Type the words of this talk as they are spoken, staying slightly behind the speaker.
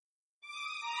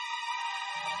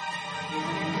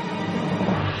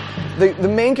The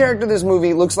main character of this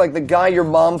movie looks like the guy your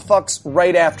mom fucks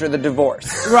right after the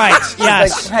divorce. Right,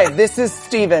 yes. Like, hey, this is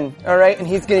Steven, alright? And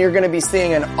you're gonna be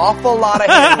seeing an awful lot of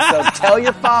him, so tell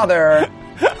your father,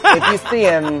 if you see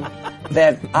him,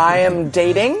 that I am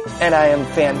dating, and I am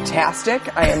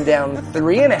fantastic. I am down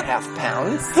 3.5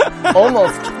 pounds,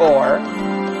 almost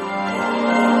 4.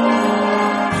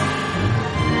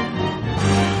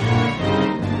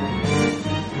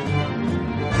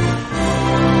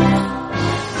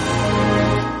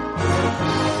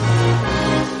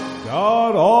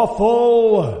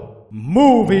 God-awful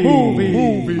movies.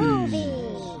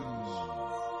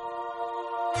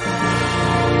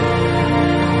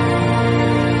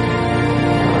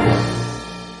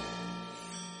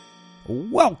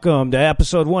 Welcome to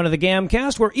episode 1 of the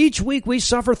Gamcast, where each week we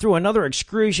suffer through another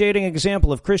excruciating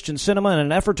example of Christian cinema in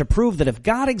an effort to prove that if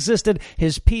God existed,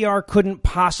 his PR couldn't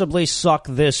possibly suck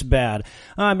this bad.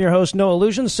 I'm your host, Noah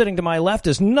Illusion. Sitting to my left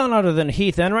is none other than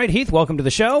Heath Enright. Heath, welcome to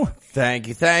the show. Thank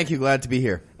you. Glad to be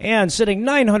here. And sitting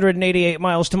 988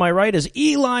 miles to my right is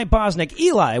Eli Bosnick.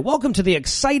 Eli, welcome to the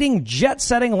exciting,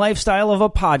 jet-setting lifestyle of a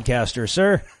podcaster,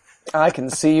 sir. I can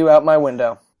see you out my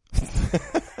window.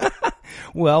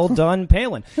 Well done,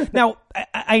 Palin. Now,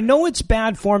 I know it's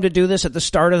bad form to do this at the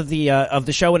start of the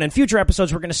show, and in future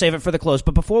episodes we're going to save it for the close.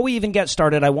 But before we even get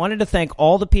started, I wanted to thank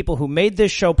all the people who made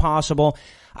this show possible.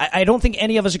 I don't think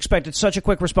any of us expected such a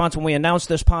quick response when we announced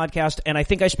this podcast, and I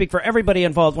think I speak for everybody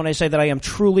involved when I say that I am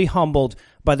truly humbled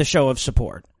by the show of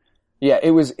support. Yeah,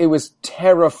 it was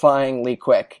terrifyingly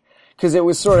quick. Because it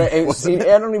was sort of, I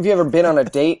don't know if you've ever been on a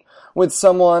date with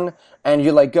someone and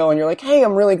you like go and you're like, hey,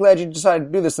 I'm really glad you decided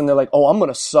to do this. And they're like, oh, I'm going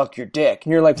to suck your dick.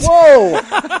 And you're like, whoa!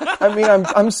 I mean,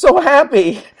 I'm so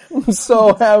happy.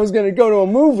 So I was going to go to a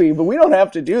movie, but we don't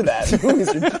have to do that. Movies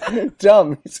are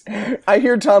dumb. I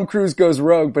hear Tom Cruise goes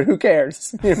rogue, but who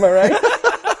cares? Am I right?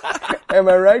 Am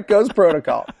I right? Goes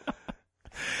protocol.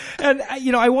 And,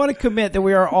 I want to commit that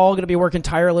we are all going to be working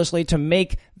tirelessly to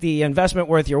make the investment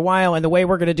worth your while. And the way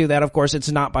we're going to do that, of course, it's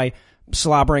not by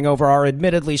slobbering over our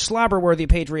admittedly slobber-worthy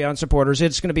Patreon supporters.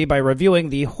 It's going to be by reviewing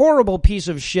the horrible piece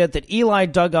of shit that Eli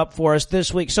dug up for us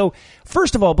this week. So,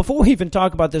 first of all, before we even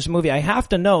talk about this movie, I have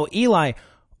to know, Eli,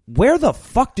 where the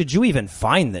fuck did you even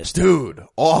find this? Dude,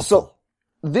 awful.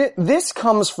 This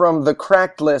comes from the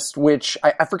Cracked List, which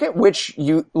I forget which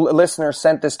listener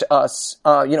sent this to us,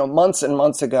 months and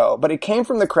months ago, but it came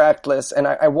from the Cracked List, and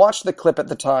I watched the clip at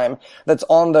the time that's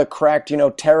on the Cracked,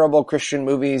 terrible Christian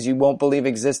movies you won't believe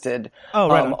existed,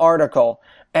 article.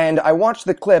 And I watched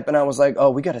the clip and I was like,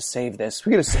 oh, we gotta save this. We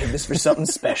gotta save this for something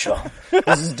special.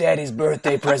 This is Daddy's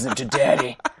birthday present to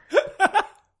Daddy.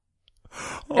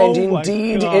 And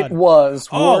indeed it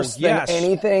was worse than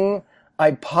anything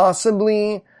I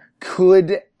possibly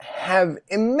could have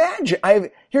imagined.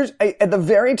 At the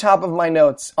very top of my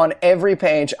notes on every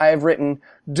page, I have written,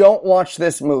 don't watch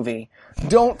this movie.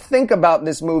 Don't think about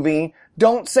this movie.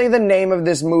 Don't say the name of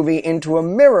this movie into a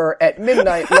mirror at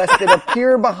midnight lest it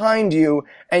appear behind you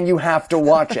and you have to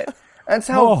watch it. That's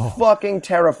how fucking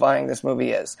terrifying this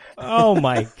movie is. Oh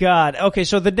my God. Okay,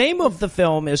 so the name of the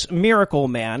film is Miracle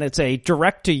Man. It's a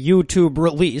direct-to-YouTube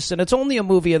release, and it's only a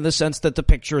movie in the sense that the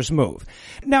pictures move.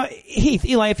 Now, Heath,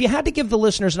 Eli, if you had to give the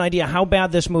listeners an idea how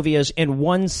bad this movie is in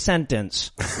one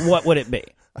sentence, what would it be?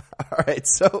 All right,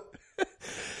 so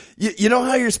you know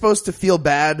how you're supposed to feel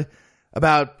bad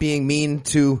about being mean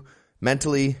to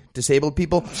mentally disabled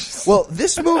people? Well,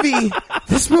 this movie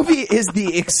is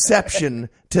the exception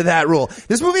to that rule.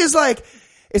 This movie is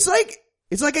it's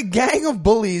like a gang of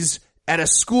bullies at a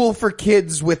school for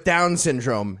kids with Down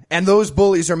syndrome, and those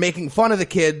bullies are making fun of the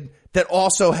kid that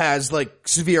also has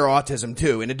severe autism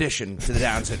too, in addition to the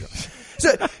Down syndrome. So,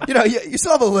 you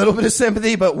still have a little bit of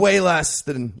sympathy, but way less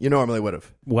than you normally would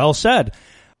have. Well said.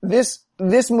 This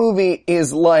movie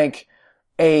is like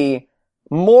a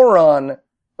moron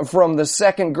from the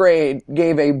second grade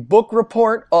gave a book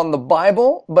report on the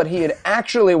Bible, but he had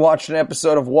actually watched an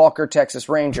episode of Walker, Texas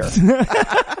Ranger.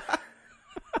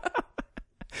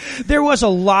 There was a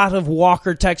lot of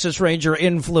Walker, Texas Ranger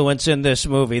influence in this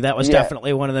movie. That was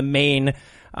definitely one of the main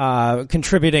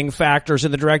contributing factors in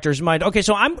the director's mind. Okay,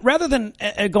 so rather than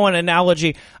go on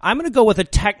analogy, I'm going to go with a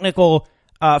technical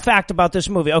fact about this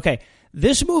movie. Okay,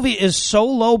 this movie is so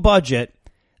low budget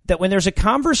that when there's a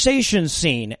conversation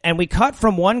scene and we cut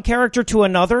from one character to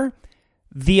another,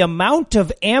 the amount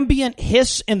of ambient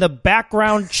hiss in the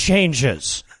background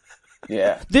changes.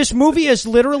 Yeah. This movie is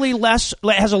literally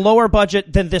has a lower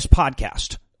budget than this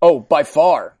podcast. Oh, by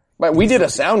far. But we did a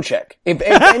sound check. If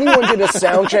anyone did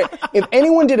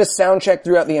a sound check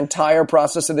throughout the entire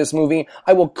process of this movie,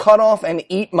 I will cut off and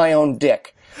eat my own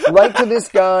dick. Write to this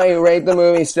guy who wrote the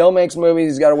movie, still makes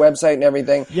movies, he's got a website and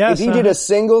everything. Yes, if he did a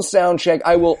single sound check,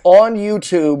 I will on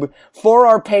YouTube for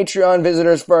our Patreon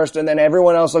visitors first, and then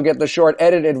everyone else will get the short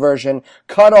edited version,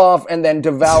 cut off, and then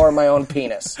devour my own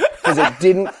penis. Because it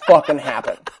didn't fucking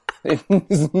happen.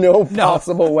 There's no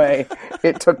possible way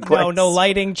it took place. No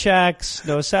lighting checks,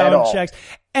 no sound checks.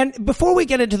 And before we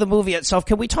get into the movie itself,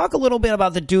 can we talk a little bit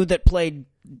about the dude that played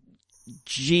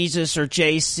Jesus or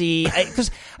JC?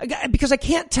 Because I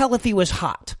can't tell if he was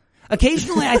hot.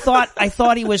 Occasionally I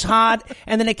thought he was hot,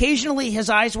 and then occasionally his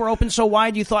eyes were open so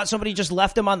wide you thought somebody just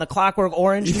left him on the Clockwork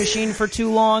Orange machine for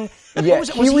too long. Yeah, was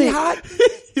he hot?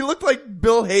 He looked like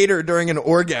Bill Hader during an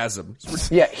orgasm.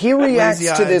 Yeah, he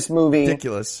reacts to this movie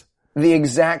ridiculous. The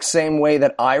exact same way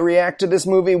that I react to this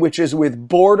movie, which is with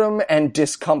boredom and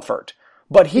discomfort.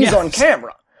 But he's on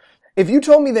camera. If you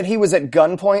told me that he was at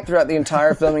gunpoint throughout the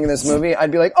entire filming of this movie,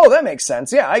 I'd be like, oh, that makes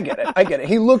sense. Yeah, I get it.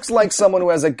 He looks like someone who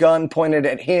has a gun pointed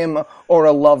at him or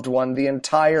a loved one the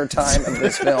entire time of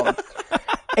this film.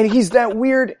 And he's that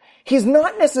weird, he's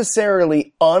not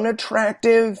necessarily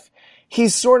unattractive.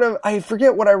 He's sort of, I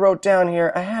forget what I wrote down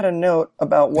here. I had a note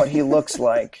about what he looks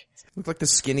like. Looked like the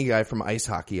skinny guy from Ice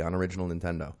Hockey on original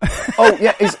Nintendo. Oh,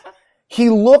 yeah. He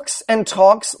looks and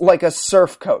talks like a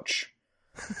surf coach.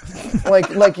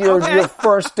 Like your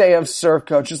first day of surf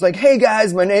coach. It's like, hey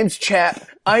guys, my name's Chap.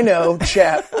 I know,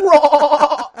 Chap.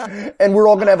 And we're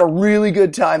all gonna have a really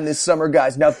good time this summer,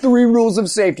 guys. Now, 3 rules of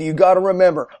safety you gotta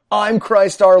remember. I'm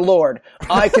Christ our Lord.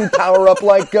 I can power up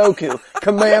like Goku.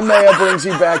 Kamehameha brings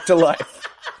you back to life.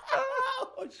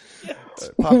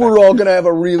 We're all gonna have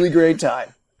a really great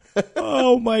time.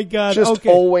 Oh my God. Just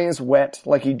always wet,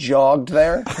 like he jogged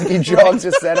there. He jogs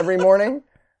his set every morning.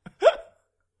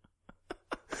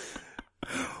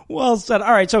 Well said.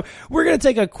 All right, so we're going to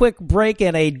take a quick break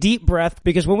and a deep breath,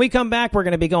 because when we come back, we're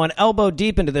going to be going elbow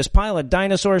deep into this pile of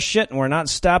dinosaur shit, and we're not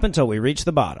stopping until we reach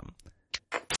the bottom.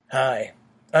 Hi,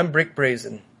 I'm Brick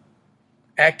Brazen,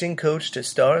 acting coach to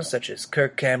stars such as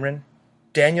Kirk Cameron,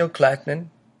 Daniel Clackman,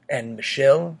 and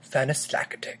Michelle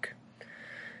Fanislakitic.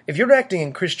 If you're acting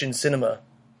in Christian cinema,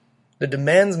 the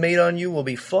demands made on you will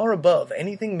be far above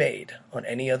anything made on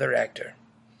any other actor.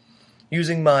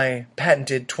 Using my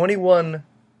patented 21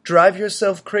 drive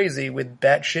yourself crazy with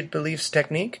batshit beliefs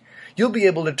technique, you'll be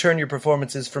able to turn your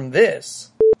performances from this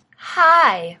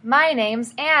Hi, my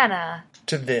name's Anna.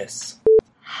 to this.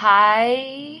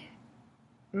 Hi,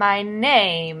 my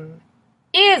name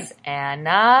is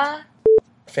Anna.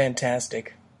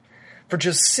 Fantastic. For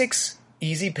just 6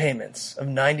 easy payments of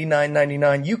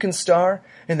 $99.99, you can star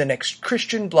in the next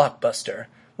Christian blockbuster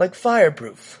like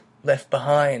Fireproof, Left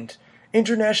Behind,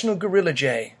 International Gorilla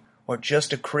J, or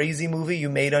just a crazy movie you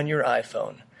made on your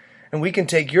iPhone. And we can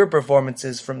take your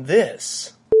performances from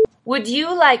this Would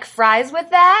you like fries with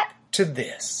that? to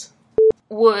this.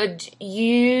 Would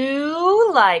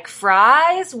you like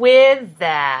fries with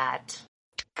that?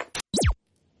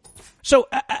 So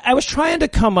I was trying to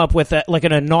come up with like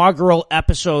an inaugural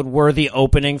episode worthy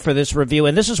opening for this review,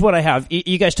 and this is what I have.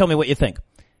 You guys tell me what you think.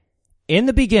 In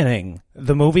the beginning,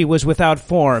 the movie was without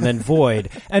form and void,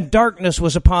 and darkness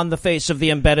was upon the face of the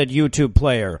embedded YouTube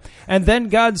player. And then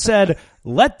God said,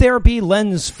 let there be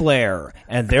lens flare.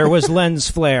 And there was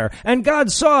lens flare. And God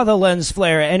saw the lens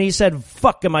flare, and he said,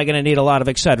 fuck, am I going to need a lot of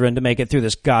Excedrin to make it through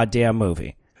this goddamn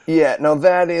movie? Yeah, no,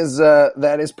 that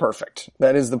is perfect.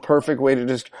 That is the perfect way to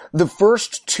just, the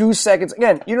first 2 seconds,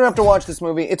 again, you don't have to watch this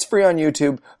movie, it's free on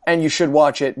YouTube, and you should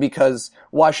watch it because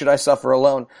why should I suffer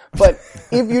alone? But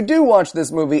if you do watch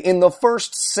this movie, in the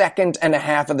first second and a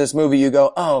half of this movie, you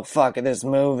go, oh, fuck this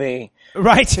movie.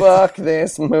 Right. Fuck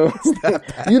this movie.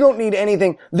 You don't need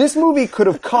anything. This movie could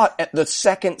have caught at the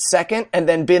second and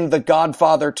then been The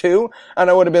Godfather 2, and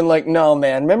I would have been like, no,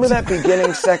 man, remember that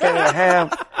beginning second and a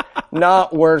half?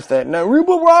 Not worth it. No,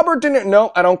 Robert didn't.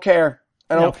 No, I don't care.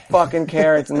 I don't fucking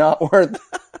care. It's not worth it.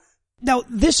 Now,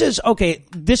 this is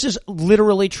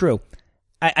literally true.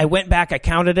 I went back, I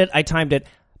counted it, I timed it.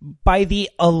 By the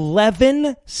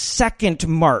 11-second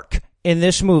mark in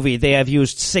this movie, they have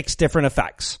used 6 different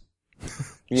effects.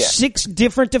 Yeah. 6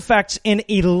 different effects in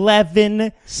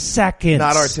 11 seconds.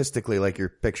 Not artistically like you're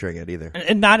picturing it either.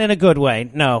 And not in a good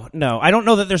way. No. I don't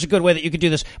know that there's a good way that you could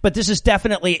do this, but this is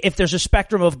definitely, if there's a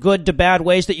spectrum of good to bad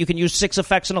ways that you can use 6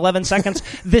 effects in 11 seconds,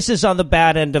 this is on the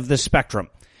bad end of the spectrum.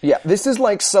 Yeah, this is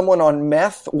like someone on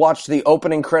meth watched the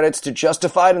opening credits to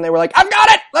Justified and they were like, I've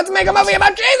got it! Let's make a movie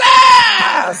about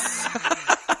Jesus!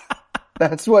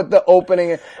 That's what the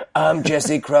opening is. I'm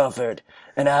Jesse Crawford,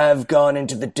 and I've gone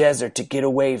into the desert to get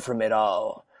away from it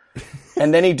all.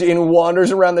 And then he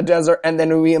wanders around the desert, and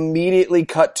then we immediately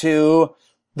cut to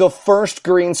the first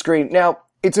green screen. Now,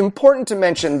 it's important to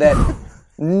mention that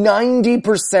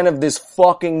 90% of this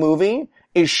fucking movie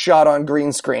is shot on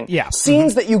green screen. Yeah.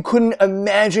 Scenes that you couldn't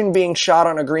imagine being shot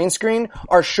on a green screen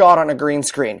are shot on a green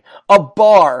screen. A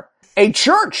bar, a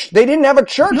church. They didn't have a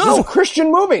church. This is a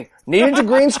Christian movie. Needed to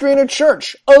green screen a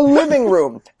church, a living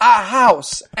room, a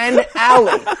house, an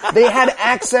alley. They had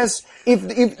access,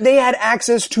 if they had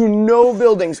access to no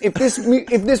buildings. If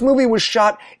this movie was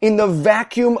shot in the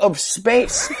vacuum of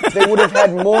space, they would have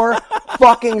had more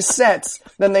fucking sets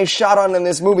than they shot on in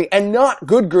this movie, and not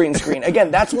good green screen. Again,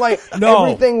 that's why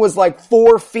everything was like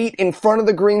 4 feet in front of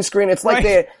the green screen. It's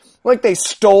like they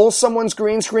stole someone's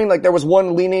green screen. Like there was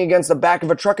one leaning against the back of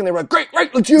a truck and they were like, great,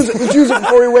 let's use it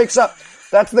before he wakes up.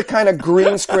 That's the kind of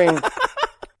green screen.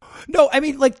 No, I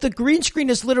mean, like, the green screen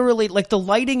is literally, like, the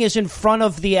lighting is in front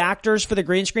of the actors for the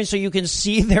green screen, so you can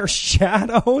see their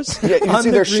shadows. Yeah, you can see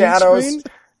their shadows screen.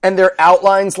 And their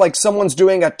outlines, like someone's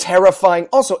doing a terrifying...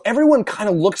 Also, everyone kind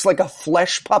of looks like a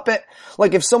flesh puppet.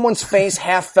 Like, if someone's face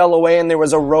half fell away and there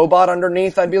was a robot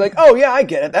underneath, I'd be like, oh yeah, I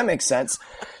get it, that makes sense.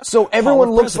 So everyone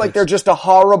looks like they're just a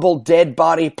horrible dead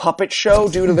body puppet show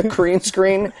due to the green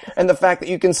screen and the fact that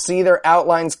you can see their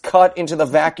outlines cut into the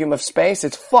vacuum of space.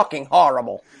 It's fucking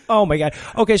horrible. Oh my God.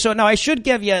 Okay, so now I should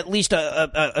give you at least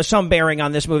a some bearing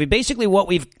on this movie. Basically what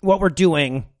we're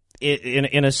doing,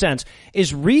 in a sense,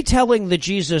 is retelling the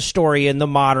Jesus story in the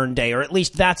modern day, or at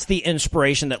least that's the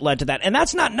inspiration that led to that. And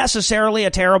that's not necessarily a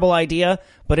terrible idea,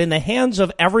 but in the hands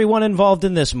of everyone involved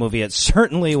in this movie, it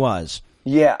certainly was.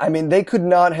 Yeah, I mean, they could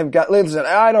not have got... Listen,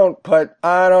 I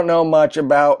don't know much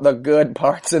about the good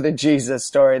parts of the Jesus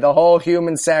story. The whole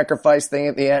human sacrifice thing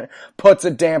at the end puts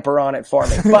a damper on it for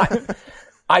me. But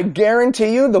I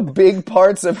guarantee you the big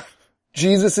parts of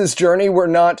Jesus' journey were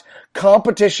not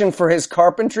competition for his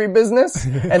carpentry business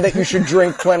and that you should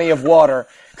drink plenty of water.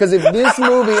 Because if this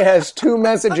movie has two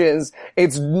messages,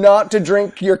 it's not to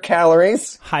drink your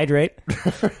calories. Hydrate.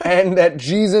 And that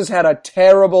Jesus had a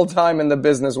terrible time in the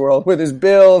business world with his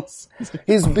bills.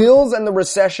 His bills and the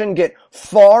recession get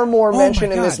far more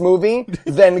mention in this movie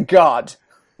than God.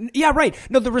 Yeah, right.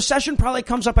 No, the recession probably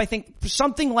comes up, I think,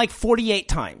 something like 48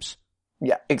 times.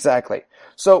 Yeah, exactly.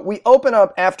 So we open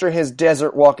up after his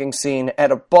desert walking scene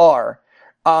at a bar.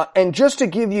 And just to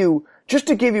give you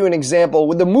an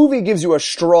example, the movie gives you a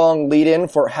strong lead-in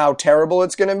for how terrible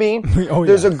it's going to be.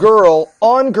 There's a girl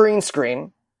on green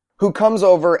screen who comes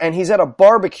over and he's at a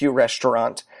barbecue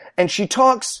restaurant. And she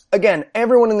talks, again,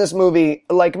 everyone in this movie,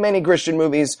 like many Christian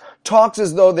movies, talks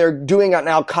as though they're doing an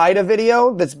Al-Qaeda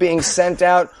video that's being sent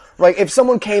out. Like, if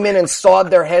someone came in and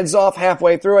sawed their heads off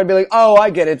halfway through, I'd be like, oh,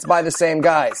 I get it, it's by the same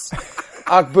guys.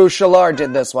 Akbu Shalar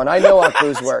did this one. I know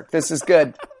Akbu's work. This is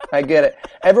good. I get it.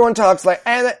 Everyone talks like,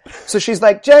 so she's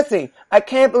like, Jesse, I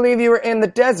can't believe you were in the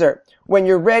desert. When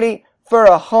you're ready for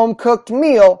a home-cooked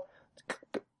meal,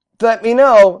 let me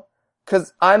know,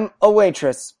 'cause I'm a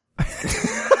waitress.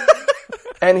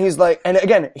 And he's like, and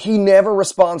again, he never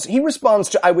responds. He responds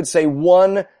to, I would say,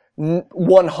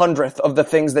 1/100th of the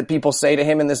things that people say to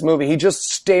him in this movie. He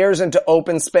just stares into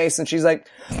open space and she's like,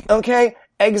 okay,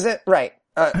 exit right.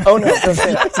 Oh no, don't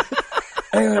say that.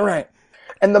 Exit right.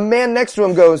 And the man next to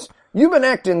him goes, you've been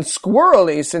acting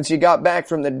squirrely since you got back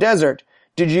from the desert.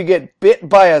 Did you get bit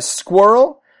by a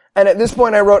squirrel? And at this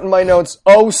point I wrote in my notes,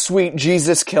 oh sweet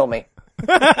Jesus, kill me.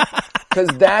 Because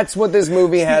that's what this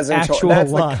movie has in total.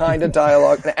 That's the kind of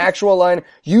dialogue. The actual line,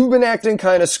 you've been acting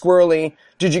kind of squirrely.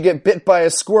 Did you get bit by a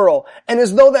squirrel? And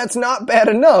as though that's not bad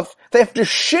enough, they have to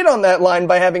shit on that line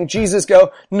by having Jesus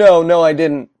go, no, I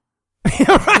didn't.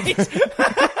 Right.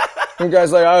 The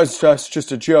guy's like, oh, it's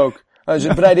just a joke.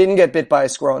 But I didn't get bit by a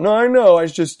squirrel. No, I know. I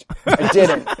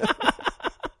didn't.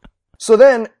 So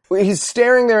then he's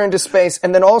staring there into space,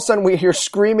 and then all of a sudden we hear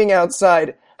screaming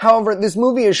outside. However, this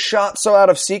movie is shot so out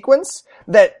of sequence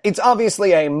that it's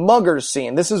obviously a muggers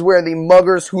scene. This is where the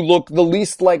muggers who look the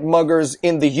least like muggers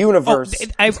in the universe.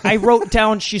 Oh, I wrote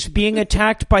down she's being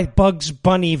attacked by Bugs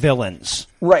Bunny villains.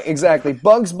 Right, exactly.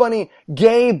 Bugs Bunny,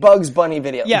 gay Bugs Bunny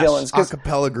villains.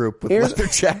 Acapella group with leather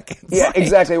jackets. Yeah, right.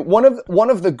 Exactly. One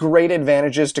of the great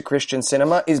advantages to Christian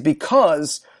cinema is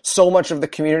because so much of the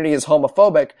community is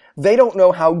homophobic, they don't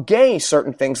know how gay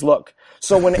certain things look.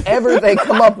 So whenever they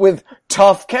come up with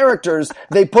tough characters,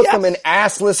 they put them in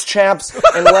assless chaps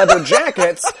and leather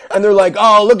jackets, and they're like,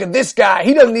 oh, look at this guy.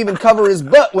 He doesn't even cover his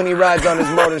butt when he rides on his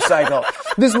motorcycle.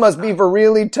 This must be for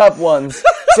really tough ones.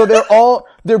 So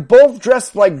they're both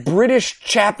dressed like British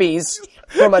chappies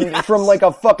from like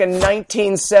a fucking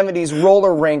 1970s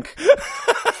roller rink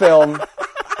film.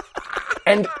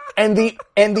 And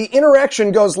the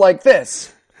interaction goes like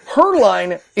this. her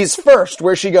line is first,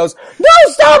 where she goes,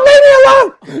 "No, stop, leave me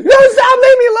alone! No, stop,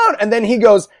 leave me alone!" And then he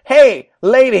goes, "Hey,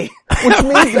 lady," which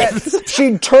means that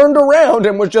she turned around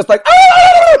and was just like,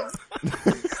 "Ah!"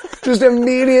 Just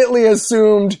immediately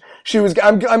assumed she was.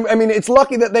 I mean, it's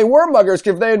lucky that they were muggers.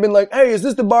 If they had been like, "Hey, is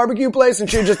this the barbecue place?" and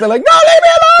she'd just been like, "No,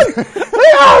 leave me alone!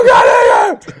 Oh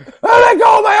God, let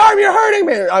go of my arm! You're hurting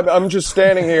me!" I'm just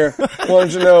standing here,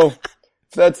 wanting to know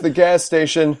if that's the gas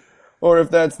station or if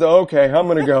that's the okay. I'm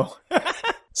gonna go.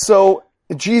 So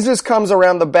Jesus comes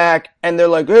around the back and they're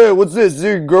like, "Hey, what's this? Is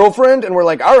your girlfriend?" And we're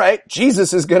like, "All right,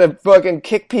 Jesus is gonna fucking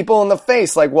kick people in the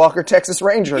face like Walker, Texas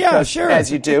Ranger." Yeah, sure.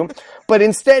 As you do. But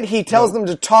instead he tells them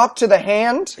to talk to the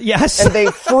hand. Yes. And they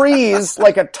freeze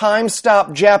like a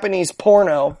time-stop Japanese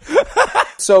porno.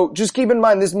 So just keep in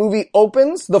mind, this movie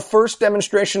opens, the first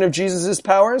demonstration of Jesus'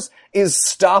 powers is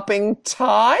stopping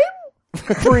time,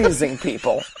 freezing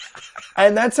people.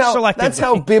 And that's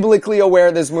how biblically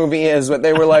aware this movie is. But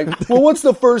they were like, "Well, what's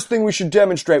the first thing we should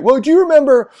demonstrate?" "Well, do you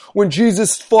remember when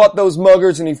Jesus fought those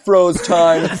muggers and he froze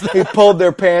time? He pulled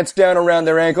their pants down around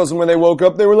their ankles, and when they woke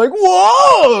up, they were like,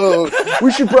 'Whoa!'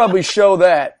 We should probably show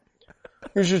that.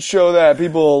 We should show that.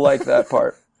 People will like that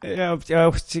part." Oh,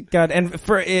 God. And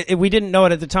we didn't know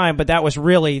it at the time, but that was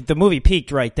really, the movie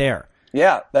peaked right there.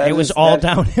 Yeah. It was all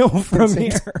downhill from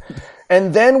here.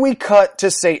 And then we cut to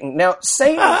Satan. Now,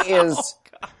 Satan is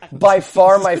by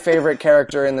far my favorite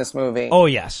character in this movie. Oh,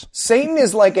 yes. Satan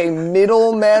is like a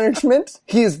middle management.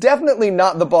 He is definitely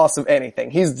not the boss of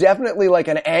anything. He's definitely like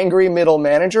an angry middle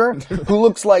manager who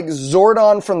looks like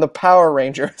Zordon from the Power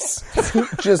Rangers.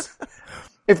 Just,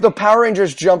 if the Power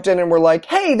Rangers jumped in and were like,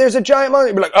 "Hey, there's a giant monster,"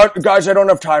 you'd be like, "Guys, I don't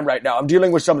have time right now. I'm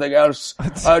dealing with something else.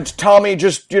 Tommy,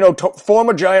 just, form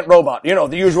a giant robot. The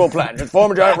usual plan. Just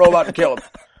form a giant robot and kill him.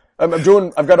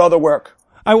 I've got other work."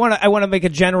 I want to make a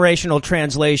generational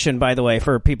translation, by the way,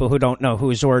 for people who don't know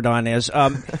who Zordon is.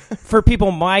 For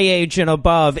people my age and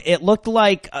above, it looked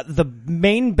like the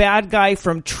main bad guy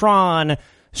from Tron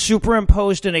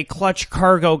superimposed in a Clutch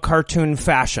Cargo cartoon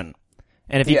fashion.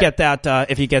 And if you get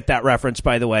that reference,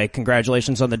 by the way,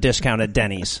 congratulations on the discount at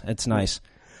Denny's. It's nice.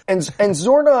 And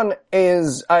Zordon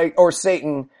or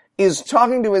Satan is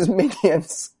talking to his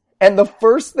minions. And the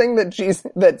first thing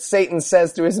that Satan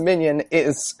says to his minion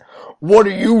is, "What do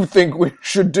you think we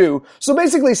should do?" So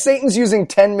basically, Satan's using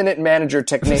 10-minute manager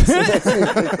techniques.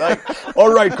 It's like,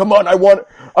 "All right, come on, I want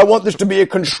this to be a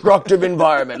constructive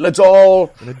environment. Let's all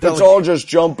just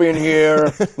jump in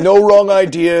here. No wrong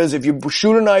ideas. If you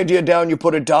shoot an idea down, you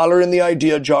put $1 in the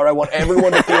idea jar. I want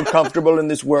everyone to feel comfortable in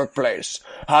this workplace.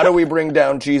 How do we bring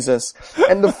down Jesus?"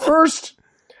 And the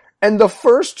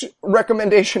first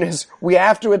recommendation is we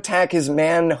have to attack his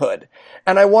manhood.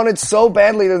 And I wanted so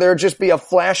badly that there would just be a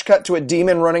flash cut to a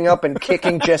demon running up and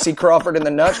kicking Jesse Crawford in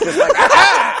the nuts, just like,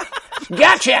 "Aha!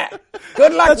 Gotcha!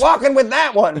 Good luck walking with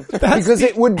that one." Because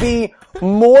it would be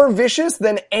more vicious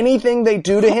than anything they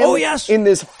do to him in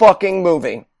this fucking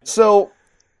movie. So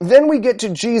then we get to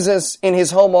Jesus in his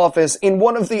home office in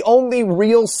one of the only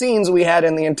real scenes we had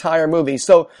in the entire movie.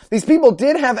 So these people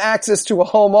did have access to a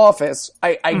home office.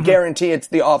 I guarantee it's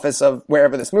the office of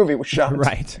wherever this movie was shot.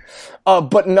 Right.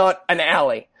 But not an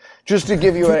alley. Just to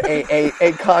give you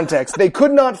a context. They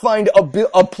could not find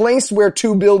a place where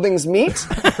two buildings meet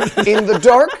in the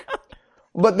dark.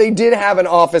 But they did have an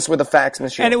office with a fax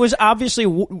machine. And it was obviously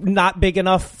not big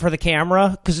enough for the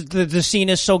camera because the scene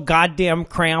is so goddamn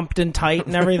cramped and tight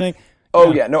and everything.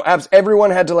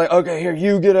 Everyone had to "Okay, here,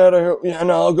 you get out of here,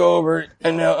 and I'll go over,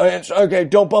 and okay,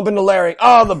 don't bump into Larry."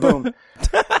 Oh, the boom.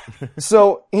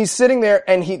 So he's sitting there,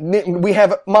 and we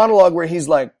have a monologue where he's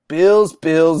like, "Bills,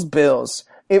 bills, bills."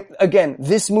 Again,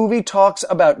 this movie talks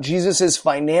about Jesus'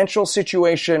 financial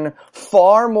situation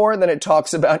far more than it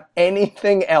talks about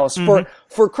anything else.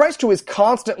 For Christ, who is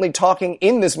constantly talking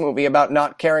in this movie about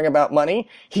not caring about money,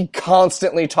 he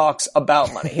constantly talks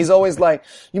about money. He's always like,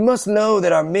 "You must know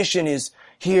that our mission is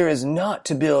not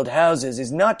to build houses,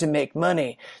 is not to make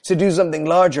money, to do something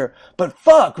larger. But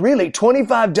fuck, really,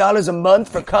 $25 a month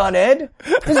for Con Ed?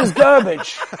 This is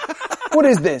garbage. What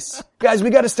is this? Guys, we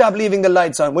gotta stop leaving the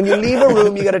lights on. When you leave a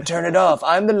room, you gotta turn it off.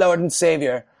 I'm the Lord and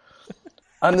Savior.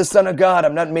 I'm the Son of God.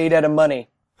 I'm not made out of money."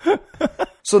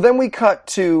 So then we cut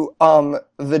to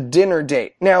the dinner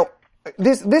date. Now,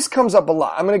 this comes up a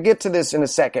lot. I'm gonna get to this in a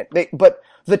second. But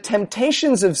the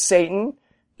temptations of Satan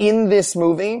in this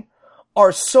movie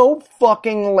are so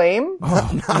fucking lame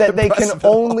that they can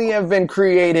only have been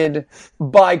created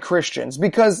by Christians.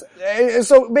 Because,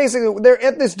 so basically, they're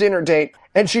at this dinner date,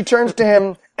 and she turns to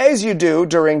him, as you do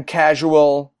during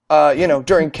casual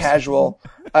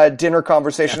dinner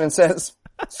conversation, and says,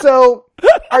 "So,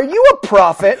 are you a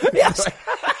prophet?" Yes.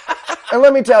 And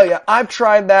let me tell you, I've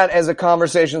tried that as a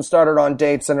conversation starter on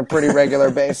dates on a pretty regular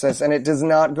basis, and it does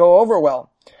not go over well.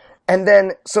 And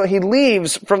then, so he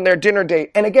leaves from their dinner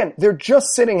date, and again, they're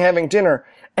just sitting having dinner,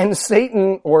 and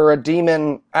Satan, or a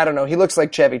demon, I don't know, he looks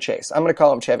like Chevy Chase. I'm going to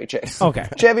call him Chevy Chase. Okay.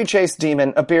 Chevy Chase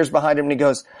demon appears behind him and he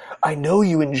goes, I know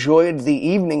you enjoyed the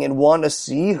evening and want to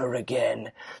see her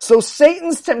again. So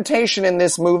Satan's temptation in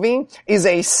this movie is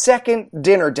a second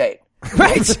dinner date.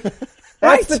 Right.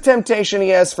 That's the temptation he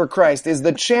has for Christ, is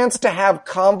the chance to have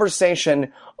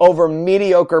conversation over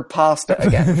mediocre pasta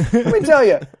again. Let me tell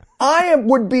you,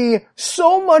 would be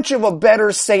so much of a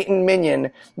better Satan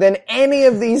minion than any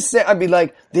of these. I'd be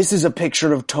like, this is a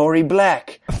picture of Tory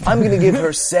Black. I'm going to give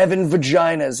her 7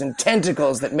 vaginas and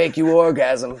tentacles that make you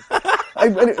orgasm.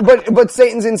 But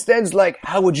Satan's instead's like,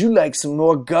 how would you like some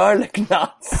more garlic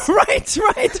knots? Right.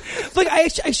 Like, I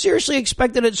seriously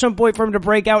expected at some point for him to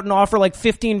break out and offer like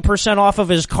 15% off of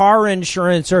his car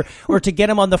insurance or to get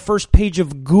him on the first page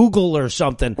of Google or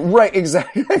something. Right,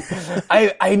 exactly.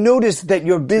 I noticed that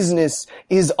your business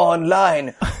is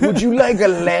online. Would you like a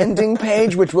landing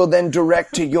page which will then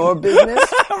direct to your business?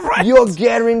 Right. You're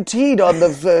guaranteed on the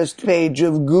first page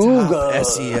of Google. Top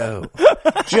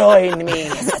SEO. Join me.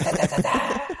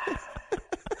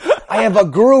 I have a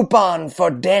Groupon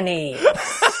for Denny.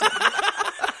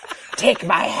 Take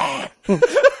my hand.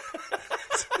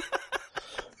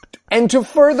 And to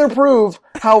further prove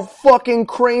how fucking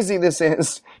crazy this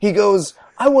is, he goes,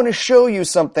 I want to show you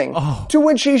something. Oh. To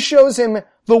which he shows him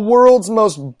the world's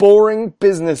most boring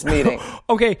business meeting.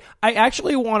 Okay, I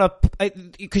actually want to,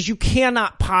 because you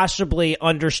cannot possibly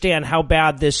understand how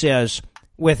bad this is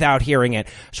without hearing it.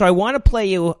 So I want to play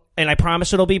you, and I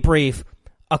promise it'll be brief,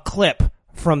 a clip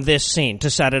from this scene to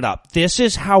set it up. This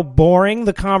is how boring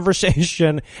the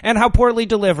conversation and how poorly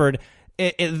delivered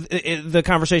the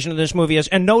conversation in this movie is.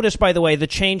 And notice, by the way, the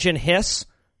change in hiss,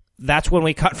 that's when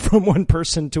we cut from one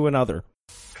person to another.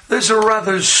 There's a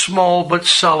rather small but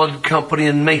solid company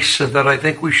in Mesa that I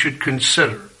think we should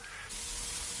consider.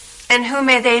 And who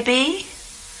may they be?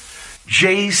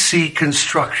 JC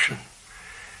Construction.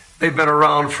 They've been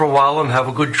around for a while and have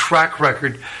a good track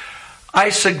record.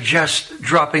 I suggest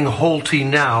dropping Holty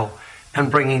now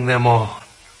and bringing them on.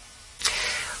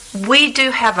 We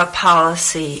do have a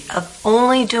policy of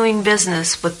only doing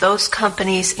business with those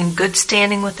companies in good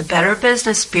standing with the Better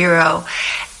Business Bureau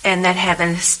and that have an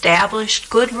established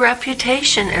good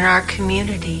reputation in our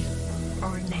community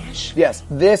or national. Yes,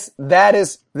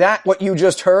 what you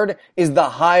just heard is the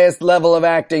highest level of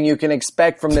acting you can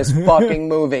expect from this fucking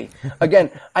movie.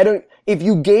 Again, if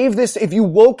you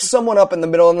woke someone up in the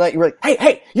middle of the night, you were like,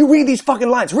 hey, you read these fucking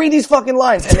lines,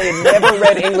 and they had never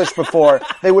read English before,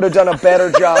 they would have done a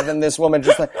better job than this woman.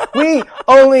 Just like, we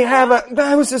only have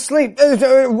I was asleep,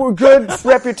 good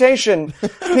reputation,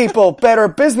 people, Better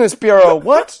Business Bureau.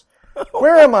 What?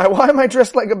 Where am I? Why am I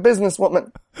dressed like a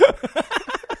businesswoman?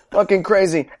 Fucking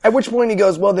crazy. At which point he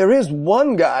goes, well, there is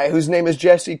one guy whose name is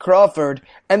Jesse Crawford,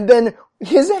 and then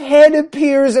his head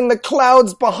appears in the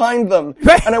clouds behind them.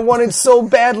 And I wanted so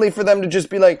badly for them to just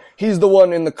be like, he's the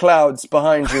one in the clouds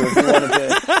behind you if you wanted to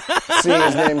see.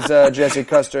 His name's Jesse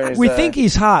Custer. And we think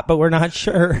he's hot, but we're not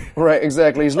sure. Right,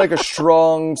 exactly. He's like a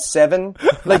strong 7.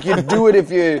 Like you'd do it if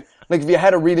you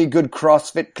had a really good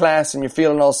CrossFit class and you're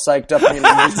feeling all psyched up and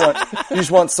you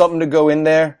just want something to go in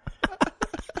there.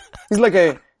 He's like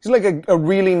a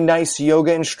really nice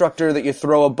yoga instructor that you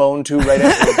throw a bone to right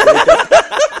after the breakup.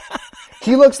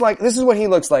 This is what he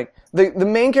looks like. The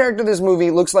main character of this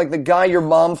movie looks like the guy your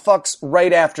mom fucks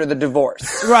right after the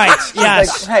divorce. Right,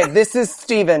 yes. Like, hey, this is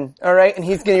Steven, alright? And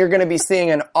you're gonna be seeing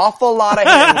an awful lot of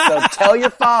him, so tell your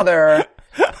father,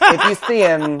 if you see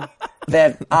him,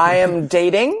 that I am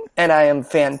dating, and I am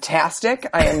fantastic.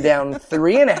 I am down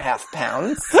 3.5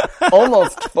 pounds,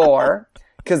 almost 4,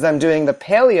 because I'm doing the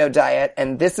paleo diet,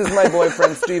 and this is my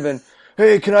boyfriend, Steven.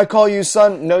 Hey, can I call you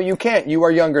son? No, you can't. You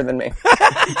are younger than me.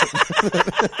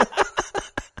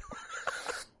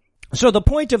 So the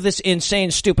point of this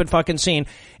insane, stupid fucking scene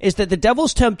is that the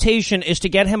devil's temptation is to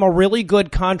get him a really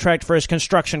good contract for his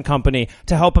construction company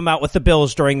to help him out with the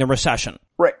bills during the recession.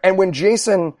 Right. And when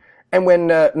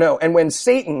when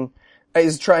Satan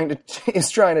is trying to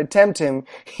tempt him,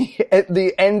 at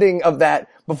the ending of that,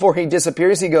 before he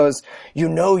disappears, he goes, you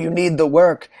know you need the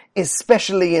work,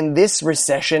 especially in this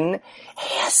recession.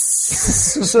 Yes.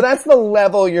 So that's the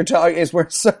level you're talking, is where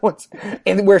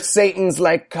where Satan's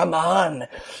like, come on,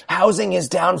 housing is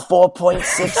down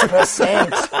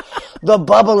 4.6%. The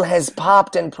bubble has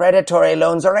popped and predatory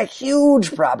loans are a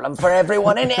huge problem for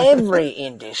everyone in every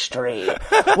industry.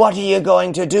 What are you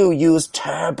going to do? Use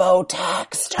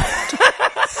TurboTax.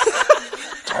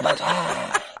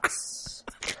 TurboTax.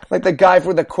 Like the guy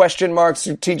with the question marks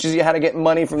who teaches you how to get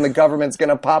money from the government's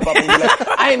gonna pop up and be like,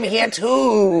 I'm here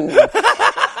too.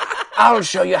 I'll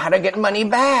show you how to get money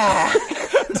back.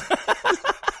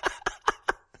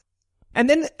 And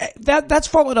then that's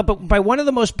followed up by one of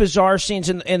the most bizarre scenes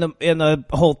in the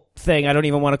whole thing. I don't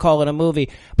even want to call it a movie.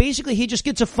 Basically, he just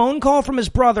gets a phone call from his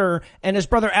brother, and his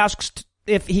brother asks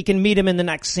if he can meet him in the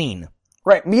next scene.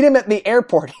 Right, meet him at the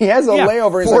airport. He has a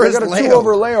layover. He's like, I got a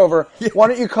 2-hour layover. Why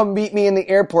don't you come meet me in the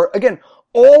airport? Again,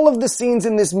 all of the scenes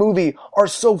in this movie are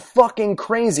so fucking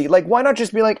crazy. Like, why not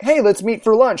just be like, hey, let's meet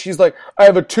for lunch? He's like, I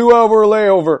have a 2-hour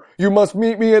layover. You must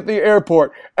meet me at the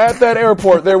airport. At that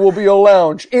airport, there will be a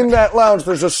lounge. In that lounge,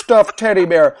 there's a stuffed teddy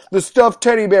bear. The stuffed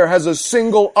teddy bear has a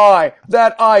single eye.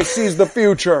 That eye sees the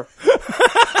future.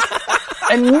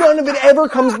 And none of it ever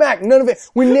comes back. None of it.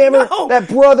 That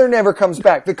brother never comes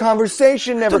back. The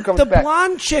conversation never comes back. The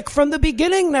blonde chick from the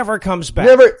beginning never comes back.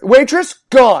 Never. Waitress,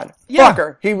 gone. Yeah.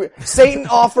 Fuck her. Satan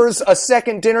offers a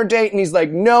second dinner date and he's like,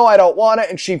 no, I don't want it.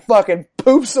 And she fucking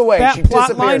poops away. That She plot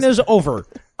disappears. line is over.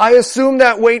 I assume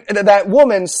that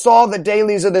woman saw the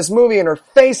dailies of this movie and her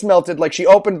face melted like she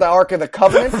opened the Ark of the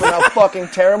Covenant from how fucking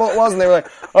terrible it was. And they were like,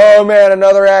 oh man,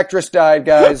 another actress died,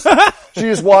 guys. She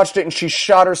just watched it and she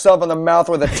shot herself in the mouth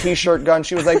with a t-shirt gun.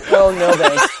 She was like, oh no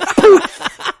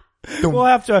thanks. We'll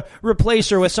have to replace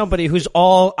her with somebody who's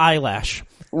all eyelash.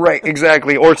 Right,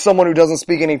 exactly. Or someone who doesn't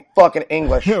speak any fucking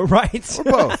English. Right.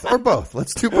 Or both.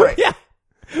 Let's do both. Yeah.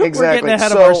 Exactly. We're getting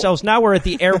ahead of ourselves. Now we're at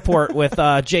the airport with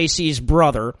JC's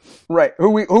brother. Right.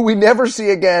 Who we never see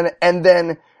again,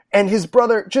 and his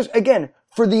brother, just again,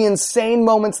 for the insane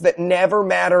moments that never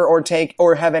matter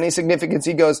or have any significance,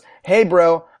 he goes, hey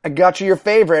bro, I got you your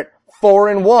favorite,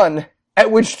 4-in-1.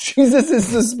 At which Jesus is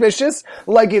suspicious,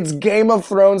 like it's Game of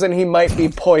Thrones and he might be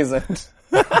poisoned.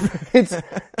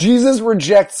 Jesus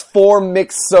rejects 4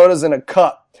 mixed sodas in a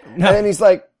cup. No. And then he's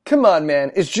like, come on,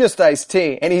 man, it's just iced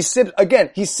tea. And he sips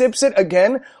it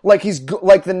again, like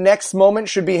like the next moment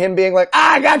should be him being like,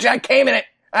 I got you, I came in it,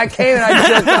 I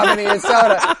jerked off into your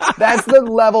soda. That's the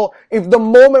level. If the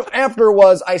moment after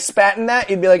was, I spat in that,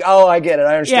 you'd be like, oh, I get it,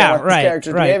 I understand why this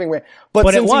character's behaving with.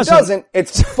 But since he doesn't,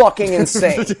 it's fucking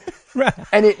insane. Right.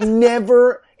 And it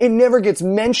never gets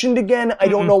mentioned again. I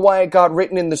don't know why it got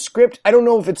written in the script. I don't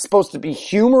know if it's supposed to be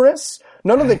humorous.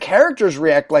 None of the characters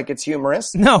react like it's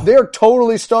humorous. No. They're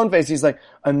totally stone-faced. He's like,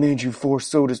 I made you 4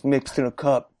 sodas mixed in a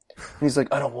cup. And he's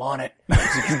like, I don't want it. He's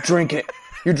like, you drink it.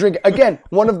 You drink it. Again,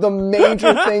 one of the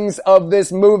major things of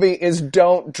this movie is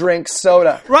don't drink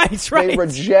soda. Right. They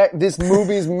reject this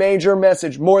movie's major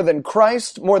message. More than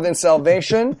Christ, more than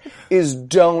salvation, is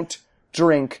don't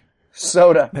drink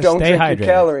soda. Don't drink your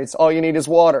calories. All you need is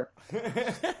water.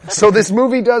 So this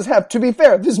movie does have, to be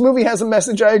fair, this movie has a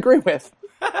message I agree with.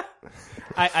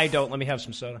 I don't. Let me have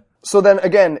some soda. So then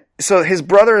again, his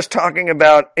brother is talking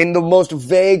about, in the most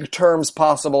vague terms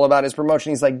possible, about his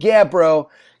promotion. He's like, yeah, bro,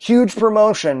 huge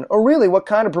promotion. Oh, really? What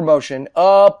kind of promotion?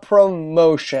 A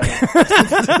promotion.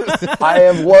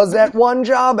 I was at one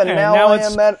job and now I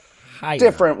am at a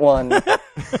different one.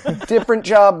 Different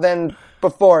job than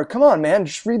before. Come on, man.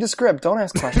 Just read the script. Don't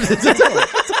ask questions.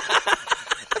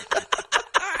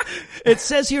 It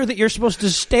says here that you're supposed to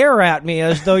stare at me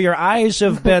as though your eyes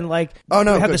have been like,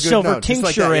 have the silver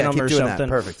tincture in them or something.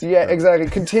 Perfect. Yeah, exactly.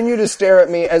 Continue to stare at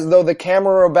me as though the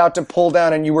camera were about to pull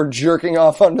down and you were jerking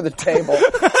off under the table.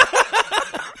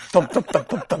 Thump, thump, thump,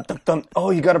 thump, thump, thump, thump. Oh,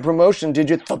 you got a promotion,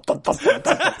 did you? Thump, thump, thump, thump,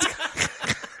 thump.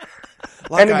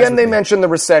 And again, they mention the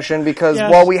recession because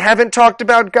while we haven't talked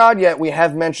about God yet, we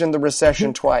have mentioned the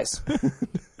recession twice.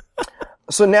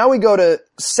 So now we go to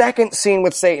second scene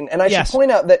with Satan. And I should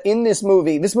point out that in this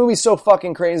movie's so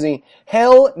fucking crazy,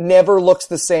 hell never looks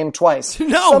the same twice.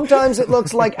 No. Sometimes it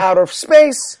looks like outer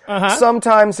space.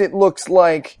 Sometimes it looks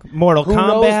like Mortal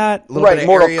Kombat. Right,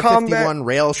 Mortal Kombat. 51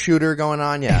 rail shooter going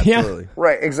on. Yeah, absolutely.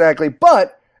 Right, exactly.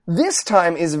 But this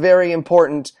time is very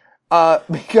important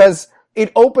because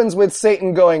it opens with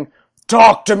Satan going,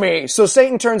 talk to me. So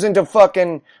Satan turns into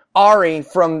fucking Ari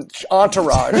from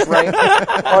Entourage,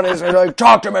 right? On his, like,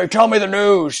 talk to me, tell me the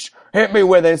news, hit me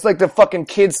with it. It's like the fucking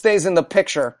kid stays in the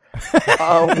picture,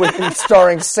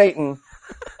 starring Satan.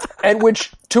 And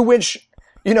to which,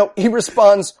 he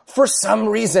responds, for some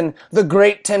reason, the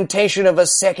great temptation of a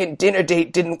second dinner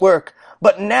date didn't work.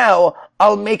 But now,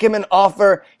 I'll make him an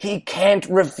offer he can't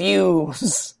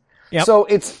refuse. Yep. So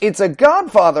it's a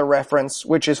Godfather reference,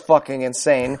 which is fucking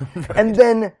insane.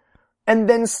 Right. And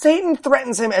then Satan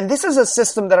threatens him, and this is a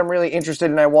system that I'm really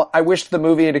interested in. I wish the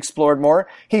movie had explored more.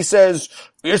 He says,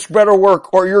 this better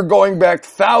work or you're going back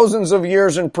thousands of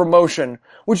years in promotion,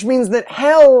 which means that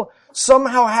hell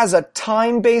somehow has a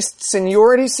time-based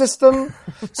seniority system.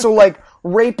 So like,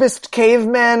 rapist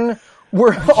cavemen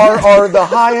are the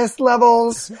highest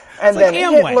levels, and then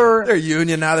Hitler. They're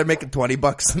union now. They're making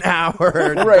 $20 an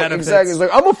hour. Right, benefits. exactly. It's like,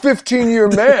 I'm a 15-year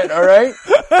man, all right?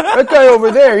 That guy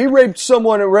over there, he raped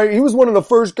someone, right? He was one of the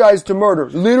first guys to murder.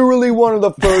 Literally one of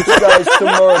the first guys to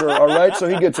murder, all right? So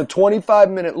he gets a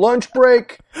 25-minute lunch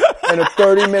break and a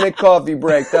 30-minute coffee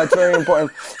break. That's very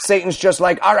important. Satan's just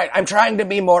like, all right, I'm trying to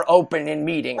be more open in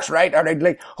meetings, right? All right,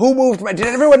 like, did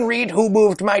everyone read Who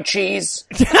Moved My Cheese?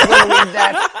 Everyone read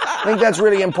that? I think that's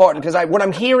really important, because what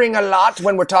I'm hearing a lot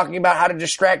when we're talking about how to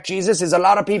distract Jesus is a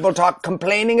lot of people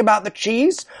complaining about the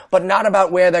cheese, but not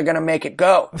about where they're going to make it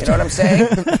go. You know what I'm saying?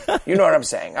 You know what I'm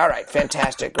saying. All right,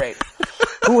 fantastic, great.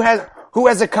 Who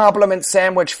has a compliment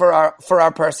sandwich for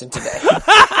our person today?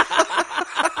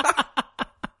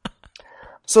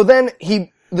 So then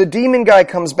the demon guy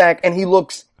comes back and he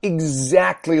looks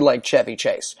exactly like Chevy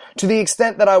Chase, to the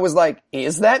extent that I was like,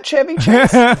 is that Chevy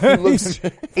Chase? He looks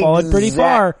fallen pretty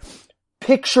far.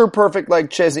 Picture perfect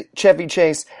like Chevy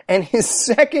Chase. And his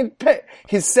second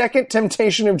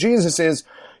temptation of Jesus is,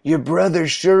 your brother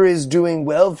sure is doing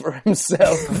well for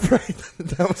himself. Right.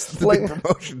 That was the big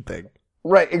promotion thing.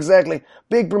 Right, exactly.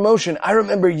 Big promotion. I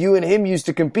remember you and him used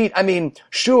to compete. I mean,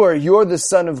 sure, you're the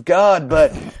son of God,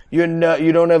 but you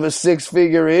don't have a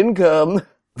 6-figure income.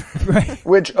 Right.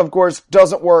 Which, of course,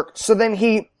 doesn't work. So then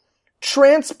he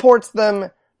transports them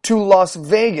to Las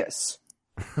Vegas.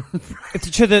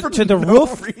 to the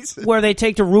roof where they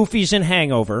take the roofies in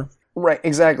Hangover. Right,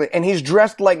 exactly. And he's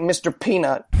dressed like Mr.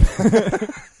 Peanut.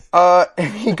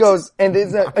 He goes, and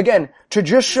it's, again, to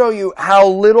just show you how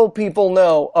little people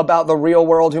know about the real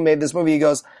world who made this movie, he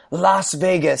goes, Las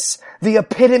Vegas, the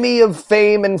epitome of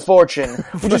fame and fortune.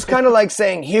 Which is kind of like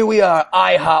saying, here we are,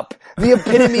 IHOP, the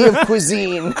epitome of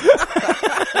cuisine.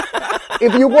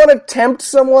 If you want to tempt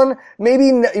someone, maybe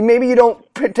you don't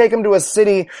take them to a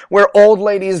city where old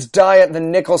ladies die at the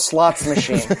nickel slots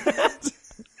machine.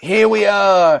 Here we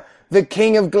are, the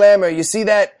king of glamour. You see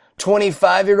that